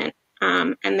retirement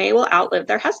and they will outlive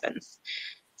their husbands.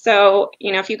 So,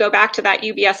 you know, if you go back to that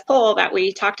UBS poll that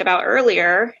we talked about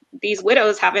earlier, these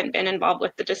widows haven't been involved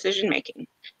with the decision making.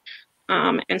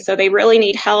 And so they really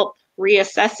need help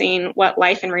reassessing what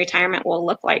life and retirement will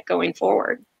look like going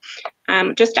forward.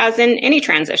 Just as in any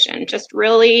transition, just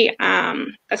really,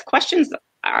 as questions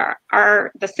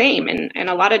are the same in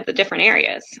a lot of the different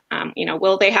areas.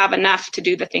 Will they have enough to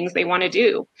do the things they want to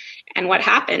do? And what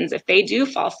happens if they do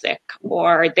fall sick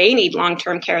or they need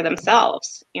long-term care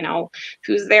themselves?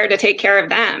 Who's there to take care of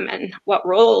them? And what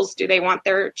roles do they want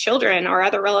their children or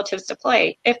other relatives to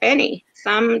play, if any?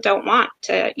 Some don't want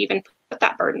to even put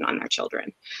that burden on their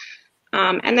children.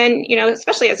 And then,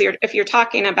 especially if you're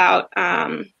talking about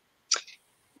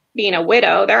being a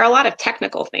widow, there are a lot of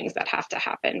technical things that have to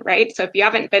happen, right? So if you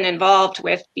haven't been involved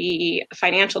with the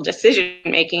financial decision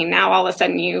making, now all of a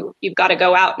sudden you've got to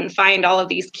go out and find all of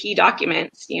these key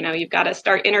documents. You've got to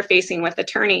start interfacing with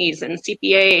attorneys and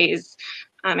CPAs,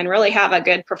 and really have a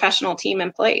good professional team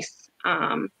in place.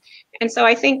 And so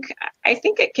I think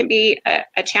it can be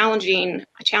a challenging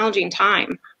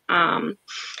time.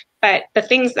 But the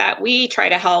things that we try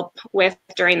to help with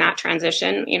during that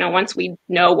transition, once we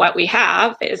know what we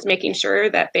have, is making sure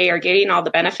that they are getting all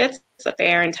the benefits that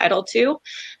they are entitled to,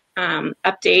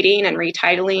 updating and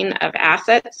retitling of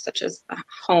assets such as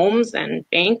homes and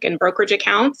bank and brokerage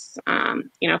accounts,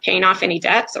 paying off any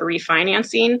debts or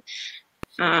refinancing,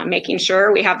 making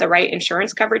sure we have the right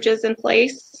insurance coverages in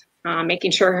place,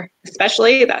 making sure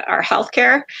especially that our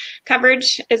healthcare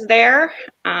coverage is there,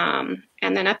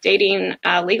 and then updating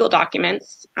legal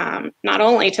documents, not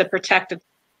only to protect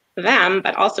them,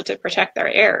 but also to protect their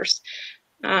heirs.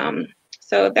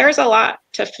 So there's a lot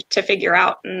to figure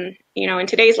out. And, in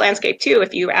today's landscape too,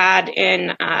 if you add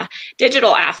in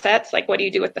digital assets, like what do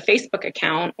you do with the Facebook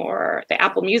account or the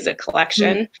Apple Music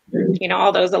collection,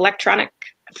 all those electronic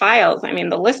files,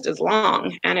 the list is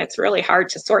long and it's really hard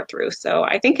to sort through. So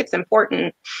I think it's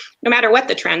important, no matter what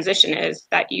the transition is,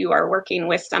 that you are working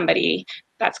with somebody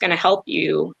that's going to help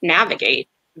you navigate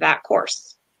that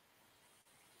course.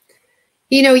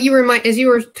 As you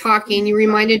were talking, you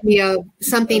reminded me of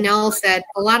something else that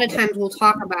a lot of times we'll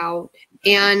talk about,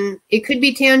 and it could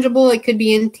be tangible, it could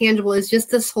be intangible, is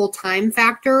just this whole time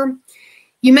factor.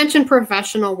 You mentioned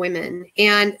professional women,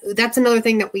 and that's another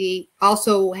thing that we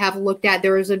also have looked at.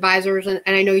 There is advisors, and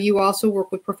I know you also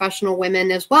work with professional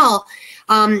women as well.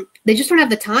 They just don't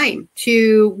have the time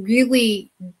to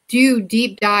really do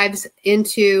deep dives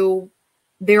into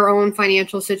their own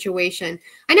financial situation.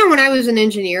 I know when I was an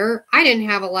engineer, I didn't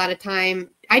have a lot of time.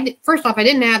 First off, I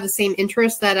didn't have the same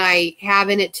interest that I have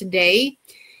in it today.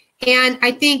 And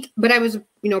but I was,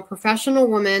 a professional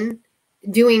woman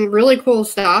doing really cool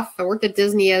stuff. I worked at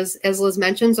Disney, as Liz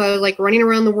mentioned. So I was like running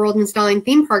around the world installing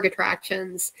theme park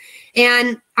attractions.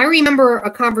 And I remember a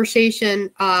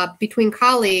conversation between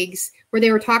colleagues where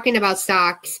they were talking about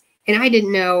stocks, and I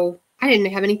didn't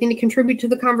have anything to contribute to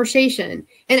the conversation.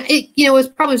 And it was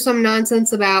probably some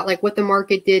nonsense about like what the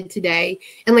market did today.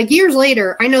 And like years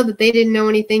later, I know that they didn't know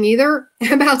anything either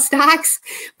about stocks,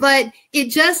 but it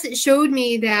just showed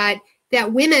me that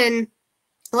women,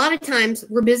 a lot of times,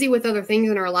 we're busy with other things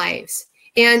in our lives.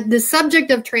 And the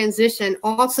subject of transition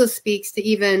also speaks to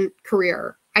even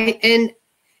career. And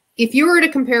if you were to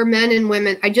compare men and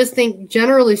women, I just think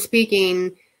generally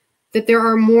speaking, that there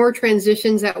are more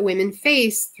transitions that women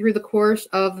face through the course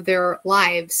of their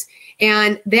lives.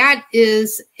 And that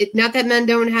is, not that men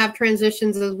don't have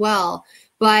transitions as well,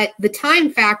 but the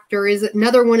time factor is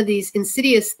another one of these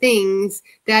insidious things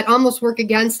that almost work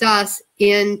against us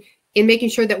in making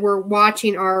sure that we're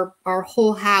watching our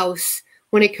whole house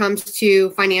when it comes to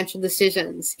financial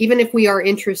decisions, even if we are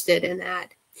interested in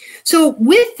that. So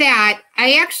with that,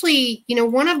 I actually,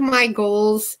 one of my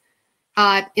goals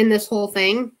in this whole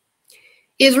thing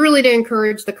is really to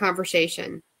encourage the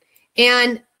conversation.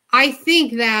 And I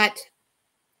think that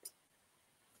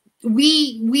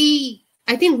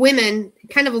I think women,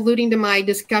 kind of alluding to my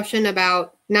discussion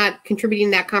about not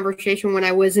contributing to that conversation when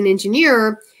I was an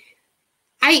engineer,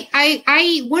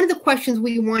 one of the questions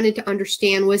we wanted to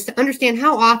understand was to understand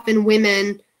how often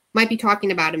women might be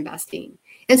talking about investing.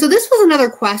 And so this was another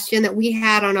question that we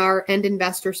had on our end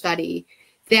investor study,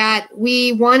 that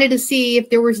we wanted to see if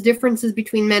there was differences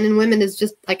between men and women, is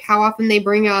just like how often they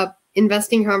bring up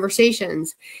investing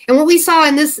conversations. And what we saw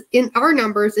in our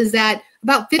numbers is that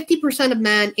about 50% of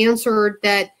men answered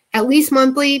that at least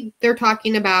monthly, they're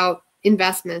talking about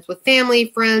investments with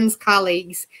family, friends,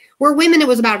 colleagues, where women, it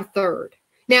was about a third.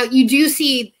 Now, you do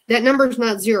see that number is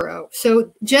not zero.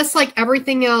 So just like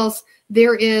everything else,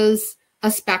 there is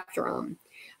a spectrum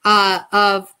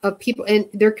of people, and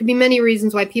there could be many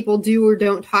reasons why people do or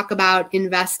don't talk about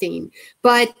investing.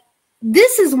 But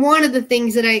this is one of the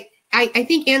things that I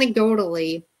think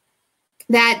anecdotally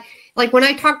that, like, when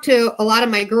I talk to a lot of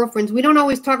my girlfriends, we don't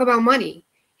always talk about money.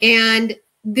 And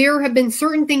there have been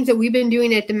certain things that we've been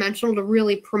doing at Dimensional to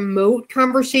really promote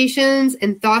conversations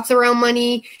and thoughts around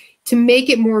money to make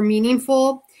it more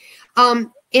meaningful.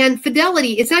 And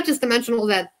Fidelity, it's not just Dimensional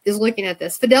that is looking at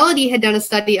this. Fidelity had done a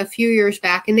study a few years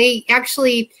back, and they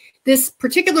actually, this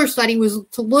particular study was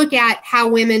to look at how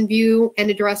women view and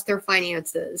address their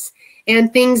finances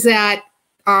and things that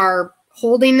are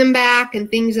holding them back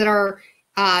and things that are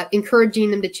encouraging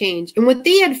them to change. And what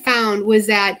they had found was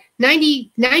that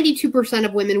 92%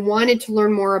 of women wanted to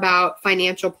learn more about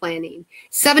financial planning.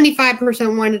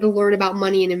 75% wanted to learn about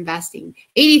money and investing.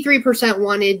 83%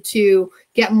 wanted to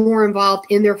get more involved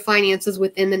in their finances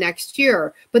within the next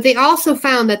year. But they also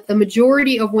found that the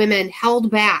majority of women held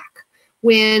back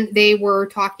when they were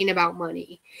talking about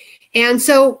money. And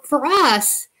so for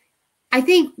us, I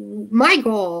think my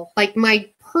goal, like my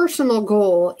personal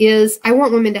goal, is I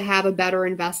want women to have a better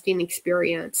investing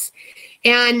experience.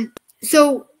 And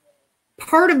so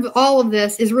part of all of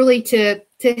this is really to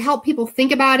help people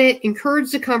think about it,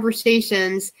 encourage the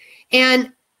conversations.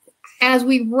 And as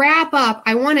we wrap up,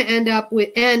 I want to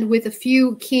end with a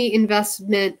few key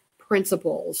investment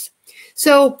principles.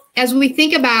 So as we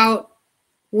think about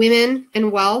women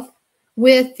and wealth,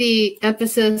 with the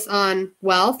emphasis on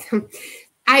wealth,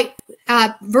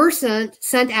 Versant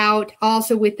sent out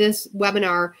also with this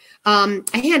webinar a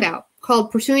handout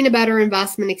called Pursuing a Better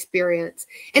Investment Experience.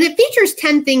 And it features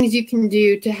 10 things you can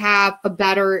do to have a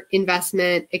better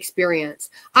investment experience.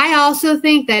 I also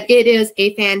think that it is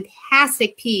a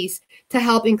fantastic piece to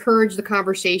help encourage the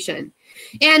conversation.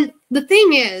 And the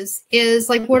thing is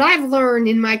like what I've learned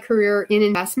in my career in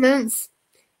investments,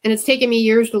 and it's taken me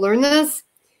years to learn this,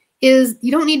 is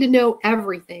you don't need to know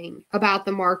everything about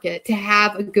the market to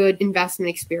have a good investment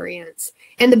experience.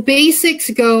 And the basics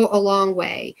go a long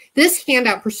way. This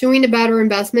handout, Pursuing a Better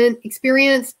Investment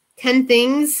Experience, 10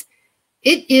 things,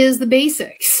 it is the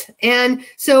basics. And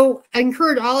so I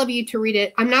encourage all of you to read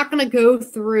it. I'm not going to go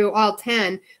through all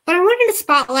 10, but I wanted to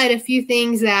spotlight a few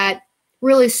things that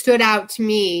really stood out to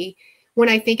me when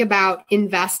I think about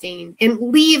investing and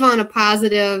leave on a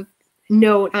positive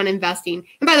note on investing.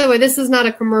 And by the way, this is not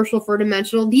a commercial for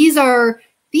Dimensional. These are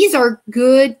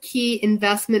good key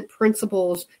investment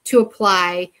principles to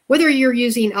apply, whether you're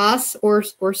using us or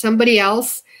somebody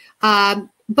else.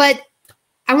 But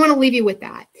I want to leave you with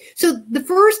that. So the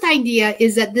first idea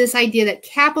is that this idea that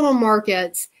capital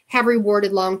markets have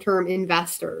rewarded long-term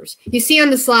investors. You see on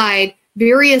the slide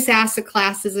various asset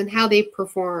classes and how they've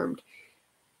performed.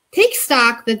 Take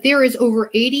stock that there is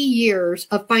over 80 years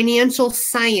of financial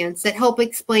science that help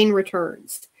explain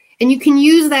returns. And you can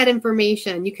use that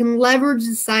information. You can leverage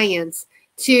the science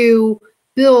to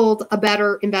build a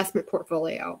better investment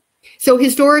portfolio. So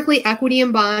historically, equity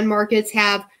and bond markets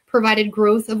have provided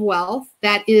growth of wealth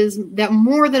that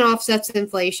more than offsets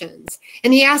inflations.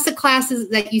 And the asset classes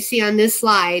that you see on this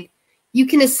slide, you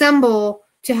can assemble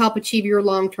to help achieve your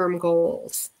long-term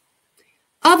goals.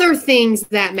 Other things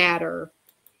that matter,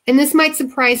 and this might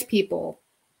surprise people,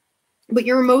 but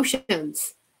your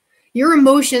emotions. Your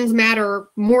emotions matter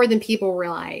more than people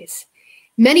realize.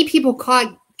 Many people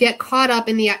get caught up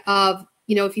in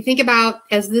if you think about,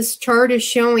 as this chart is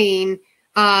showing,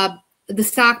 the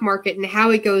stock market and how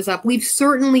it goes up, we've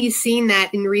certainly seen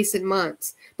that in recent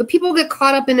months. But people get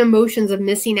caught up in emotions of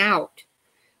missing out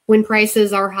when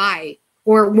prices are high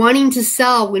or wanting to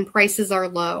sell when prices are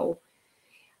low.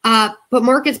 But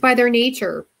markets, by their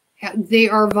nature, they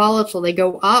are volatile. They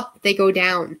go up, they go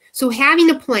down. So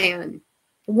having a plan,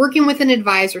 working with an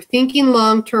advisor, thinking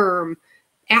long-term,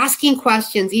 asking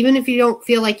questions, even if you don't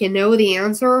feel like you know the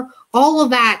answer, all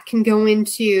of that can go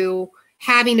into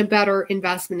having a better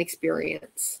investment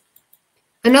experience.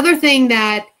 Another thing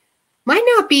that might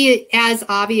not be as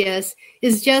obvious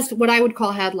is just what I would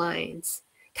call headlines.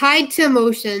 Tied to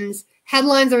emotions,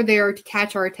 headlines are there to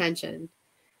catch our attention.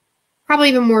 Probably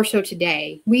even more so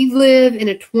today. We live in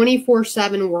a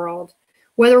 24/7 world,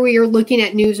 whether we are looking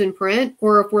at news in print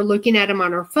or if we're looking at them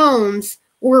on our phones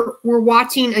or we're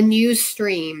watching a news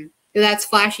stream that's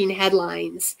flashing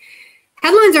headlines.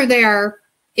 Headlines are there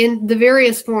in the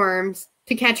various forms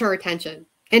to catch our attention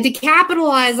and to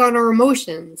capitalize on our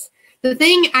emotions. The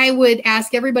thing I would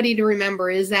ask everybody to remember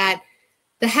is that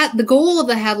the goal of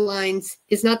the headlines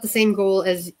is not the same goal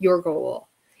as your goal.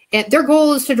 And their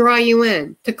goal is to draw you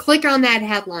in, to click on that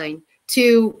headline,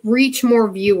 to reach more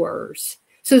viewers.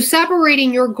 So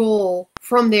separating your goal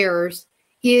from theirs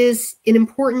is an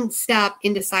important step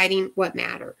in deciding what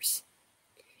matters.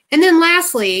 And then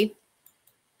lastly,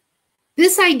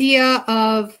 this idea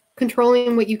of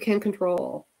controlling what you can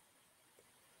control.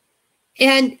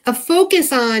 And a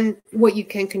focus on what you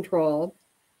can control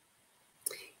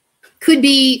could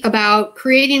be about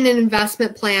creating an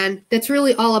investment plan that's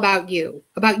really all about you,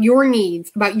 about your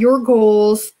needs, about your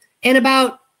goals, and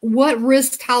about what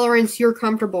risk tolerance you're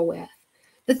comfortable with.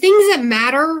 The things that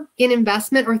matter in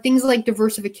investment are things like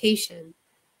diversification,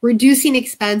 reducing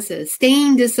expenses,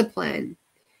 staying disciplined.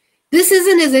 This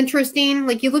isn't as interesting.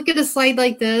 Like, you look at a slide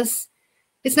like this,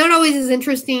 it's not always as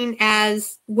interesting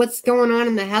as what's going on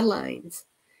in the headlines.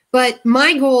 But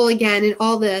my goal, again, in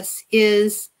all this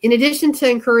is, in addition to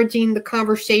encouraging the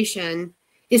conversation,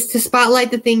 is to spotlight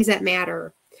the things that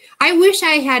matter. I wish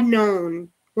I had known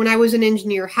when I was an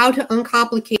engineer how to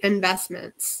uncomplicate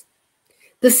investments.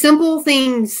 The simple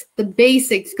things, the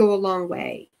basics, go a long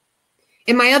way.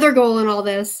 And my other goal in all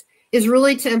this is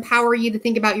really to empower you to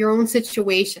think about your own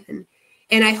situation.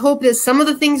 And I hope that some of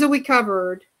the things that we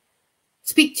covered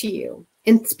speak to you.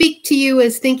 And speak to you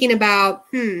as thinking about,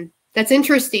 that's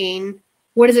interesting.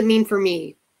 What does it mean for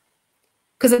me?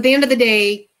 Because at the end of the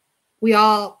day,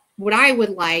 what I would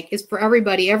like is for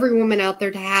everybody, every woman out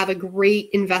there, to have a great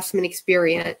investment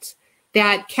experience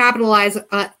that capitalizes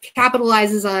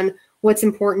on what's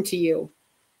important to you.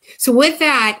 So with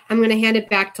that, I'm going to hand it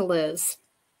back to Liz.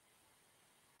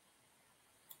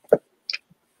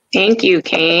 Thank you,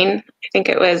 Kahne. I think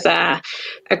it was a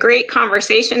great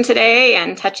conversation today,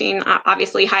 and touching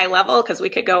obviously high level, because we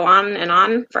could go on and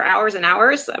on for hours and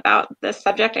hours about this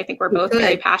subject. I think we're both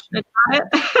very passionate about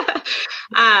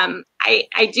it.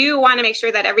 I do want to make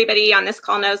sure that everybody on this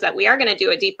call knows that we are going to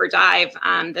do a deeper dive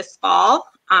this fall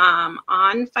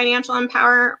on financial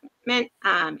empowerment.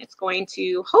 It's going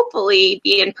to hopefully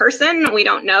be in person. We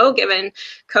don't know, given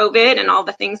COVID and all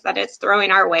the things that it's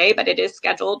throwing our way, but it is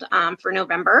scheduled for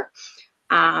November.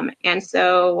 And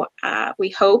so we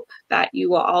hope that you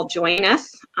will all join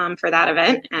us for that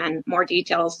event, and more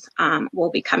details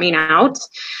will be coming out.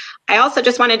 I also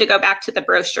just wanted to go back to the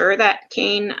brochure that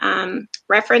Kahne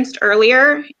referenced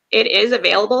earlier. It is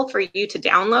available for you to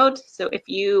download. So if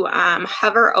you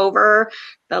hover over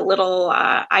the little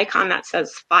icon that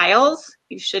says files,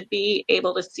 you should be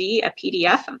able to see a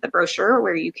PDF of the brochure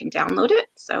where you can download it.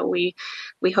 So we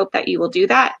hope that you will do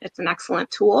that. It's an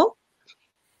excellent tool.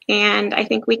 And I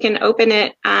think we can open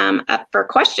it up for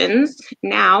questions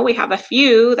now. We have a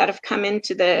few that have come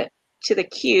into the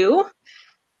queue.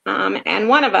 And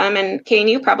one of them, and Kahne,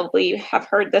 you probably have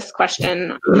heard this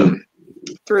question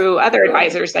through other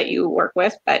advisors that you work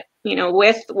with, but,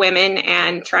 with women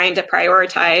and trying to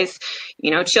prioritize,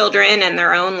 children and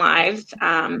their own lives.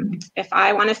 If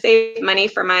I want to save money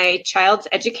for my child's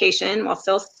education while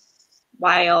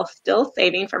still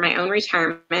saving for my own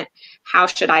retirement, how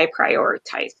should I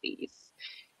prioritize these?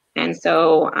 And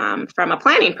so from a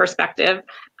planning perspective,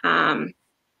 I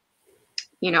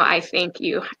think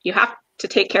you have to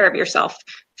take care of yourself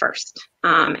first.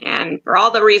 And for all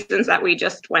the reasons that we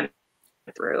just went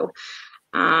through,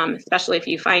 especially if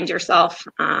you find yourself,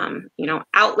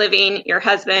 outliving your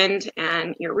husband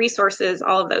and your resources,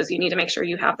 all of those, you need to make sure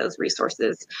you have those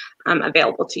resources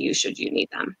available to you should you need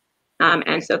them.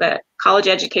 And so the college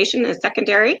education is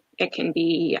secondary. It can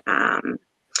be,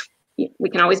 we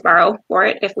can always borrow for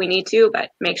it if we need to,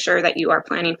 but make sure that you are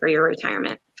planning for your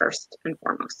retirement first and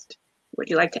foremost. Would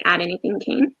you like to add anything,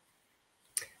 Kahne?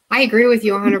 I agree with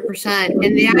you 100%. And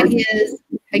that is,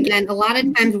 again, a lot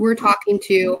of times we're talking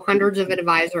to hundreds of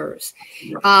advisors.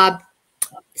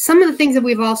 Some of the things that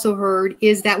we've also heard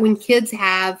is that when kids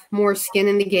have more skin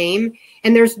in the game,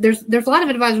 and there's a lot of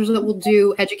advisors that will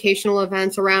do educational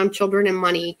events around children and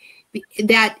money,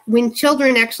 that when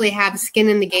children actually have skin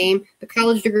in the game, the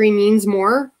college degree means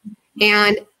more,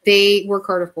 and they work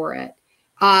harder for it.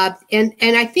 And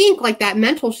I think like that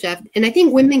mental shift, and I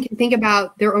think women can think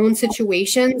about their own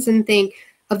situations and think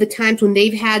of the times when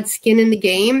they've had skin in the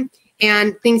game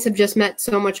and things have just meant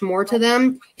so much more to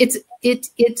them. It's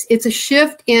a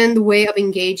shift in the way of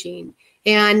engaging.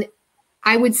 And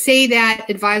I would say that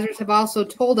advisors have also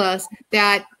told us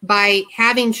that by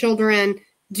having children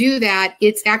do that,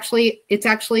 it's actually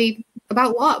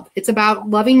about love. It's about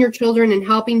loving your children and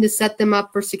helping to set them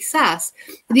up for success.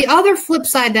 The other flip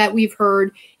side that we've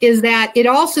heard is that it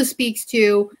also speaks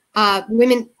to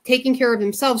women taking care of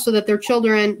themselves so that their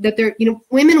children,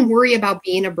 women worry about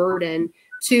being a burden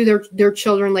to their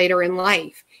children later in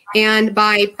life. And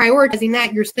by prioritizing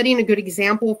that, you're setting a good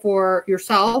example for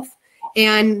yourself,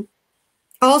 and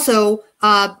also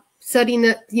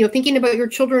thinking about your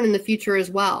children in the future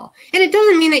as well. And it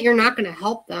doesn't mean that you're not going to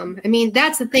help them. I mean,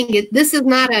 that's the thing. This is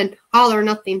not an all or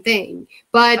nothing thing,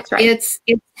 but right. It's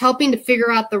helping to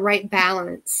figure out the right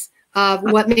balance of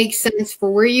what makes sense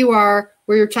for where you are,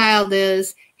 where your child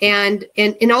is, and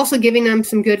also giving them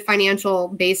some good financial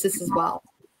basis as well.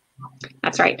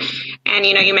 That's right. And,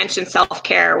 you mentioned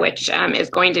self-care, which is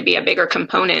going to be a bigger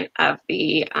component of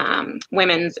the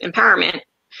women's empowerment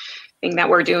thing that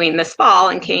we're doing this fall.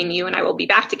 And Kahne, you and I will be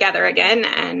back together again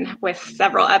and with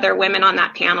several other women on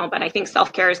that panel. But I think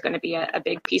self-care is going to be a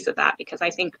big piece of that, because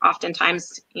I think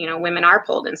oftentimes, women are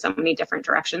pulled in so many different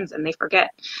directions and they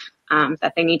forget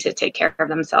that they need to take care of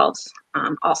themselves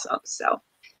also. So,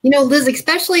 Liz,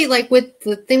 especially like with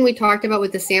the thing we talked about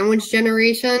with the sandwich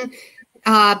generation,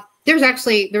 there was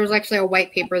actually a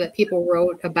white paper that people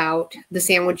wrote about the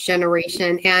sandwich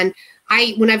generation. And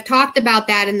when I've talked about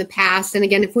that in the past, and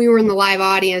again, if we were in the live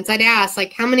audience, I'd ask,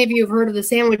 like, how many of you have heard of the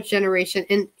sandwich generation?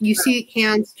 And you see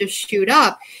hands just shoot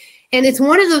up. And it's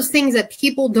one of those things that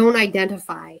people don't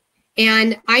identify.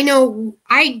 And I know,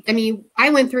 I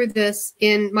went through this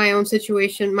in my own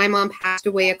situation. My mom passed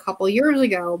away a couple years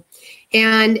ago.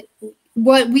 And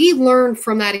what we learned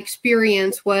from that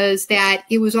experience was that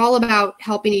it was all about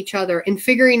helping each other and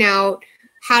figuring out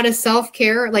how to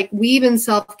self-care, like weave in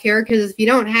self-care, because if you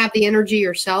don't have the energy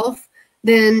yourself,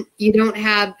 then you don't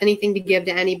have anything to give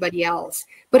to anybody else.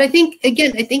 But I think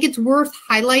it's worth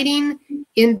highlighting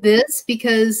in this,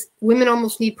 because women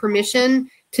almost need permission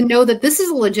to know that this is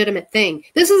a legitimate thing.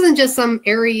 This isn't just some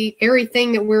airy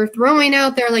thing that we're throwing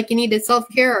out there like you need to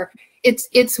self-care.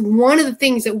 It's one of the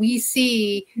things that we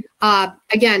see,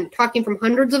 again, talking from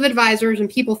hundreds of advisors and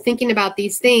people thinking about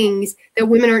these things, that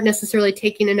women aren't necessarily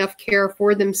taking enough care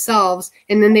for themselves.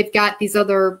 And then they've got these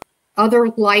other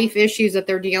life issues that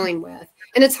they're dealing with.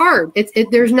 And it's hard.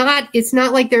 It's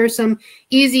not like there's some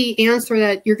easy answer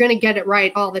that you're going to get it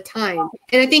right all the time.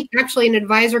 And I think actually an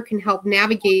advisor can help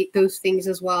navigate those things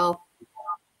as well.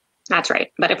 That's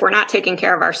right. But if we're not taking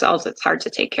care of ourselves, it's hard to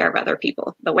take care of other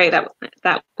people the way that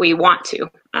we want to.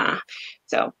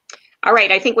 All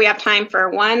right. I think we have time for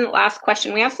one last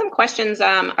question. We have some questions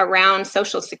around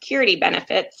Social Security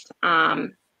benefits,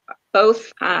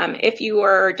 both if you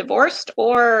were divorced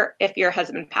or if your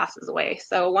husband passes away.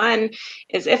 So one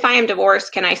is, if I am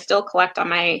divorced, can I still collect on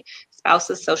my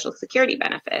spouse's Social Security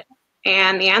benefit?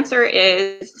 And the answer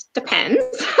is depends.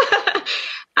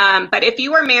 But if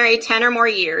you were married 10 or more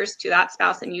years to that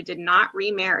spouse and you did not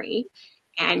remarry,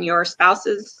 and your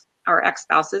spouse's or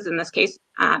ex-spouse's, in this case,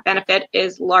 benefit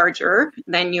is larger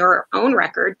than your own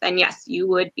record, then yes, you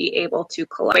would be able to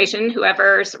collect.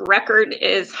 Whoever's record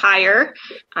is higher,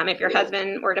 if your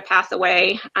husband were to pass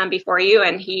away before you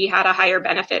and he had a higher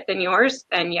benefit than yours,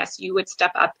 then yes, you would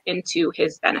step up into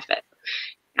his benefit.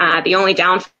 The only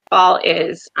downfall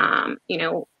is,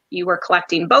 you were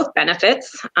collecting both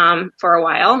benefits for a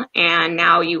while, and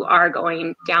now you are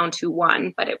going down to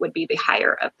one, but it would be the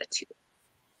higher of the two.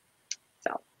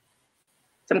 So,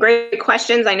 some great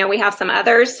questions. I know we have some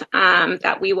others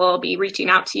that we will be reaching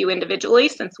out to you individually,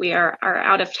 since we are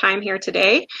out of time here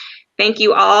today. Thank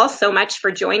you all so much for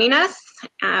joining us.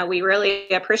 We really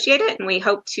appreciate it, and we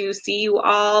hope to see you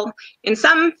all in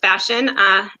some fashion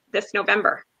this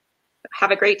November.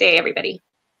 Have a great day, everybody.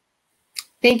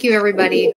 Thank you, everybody.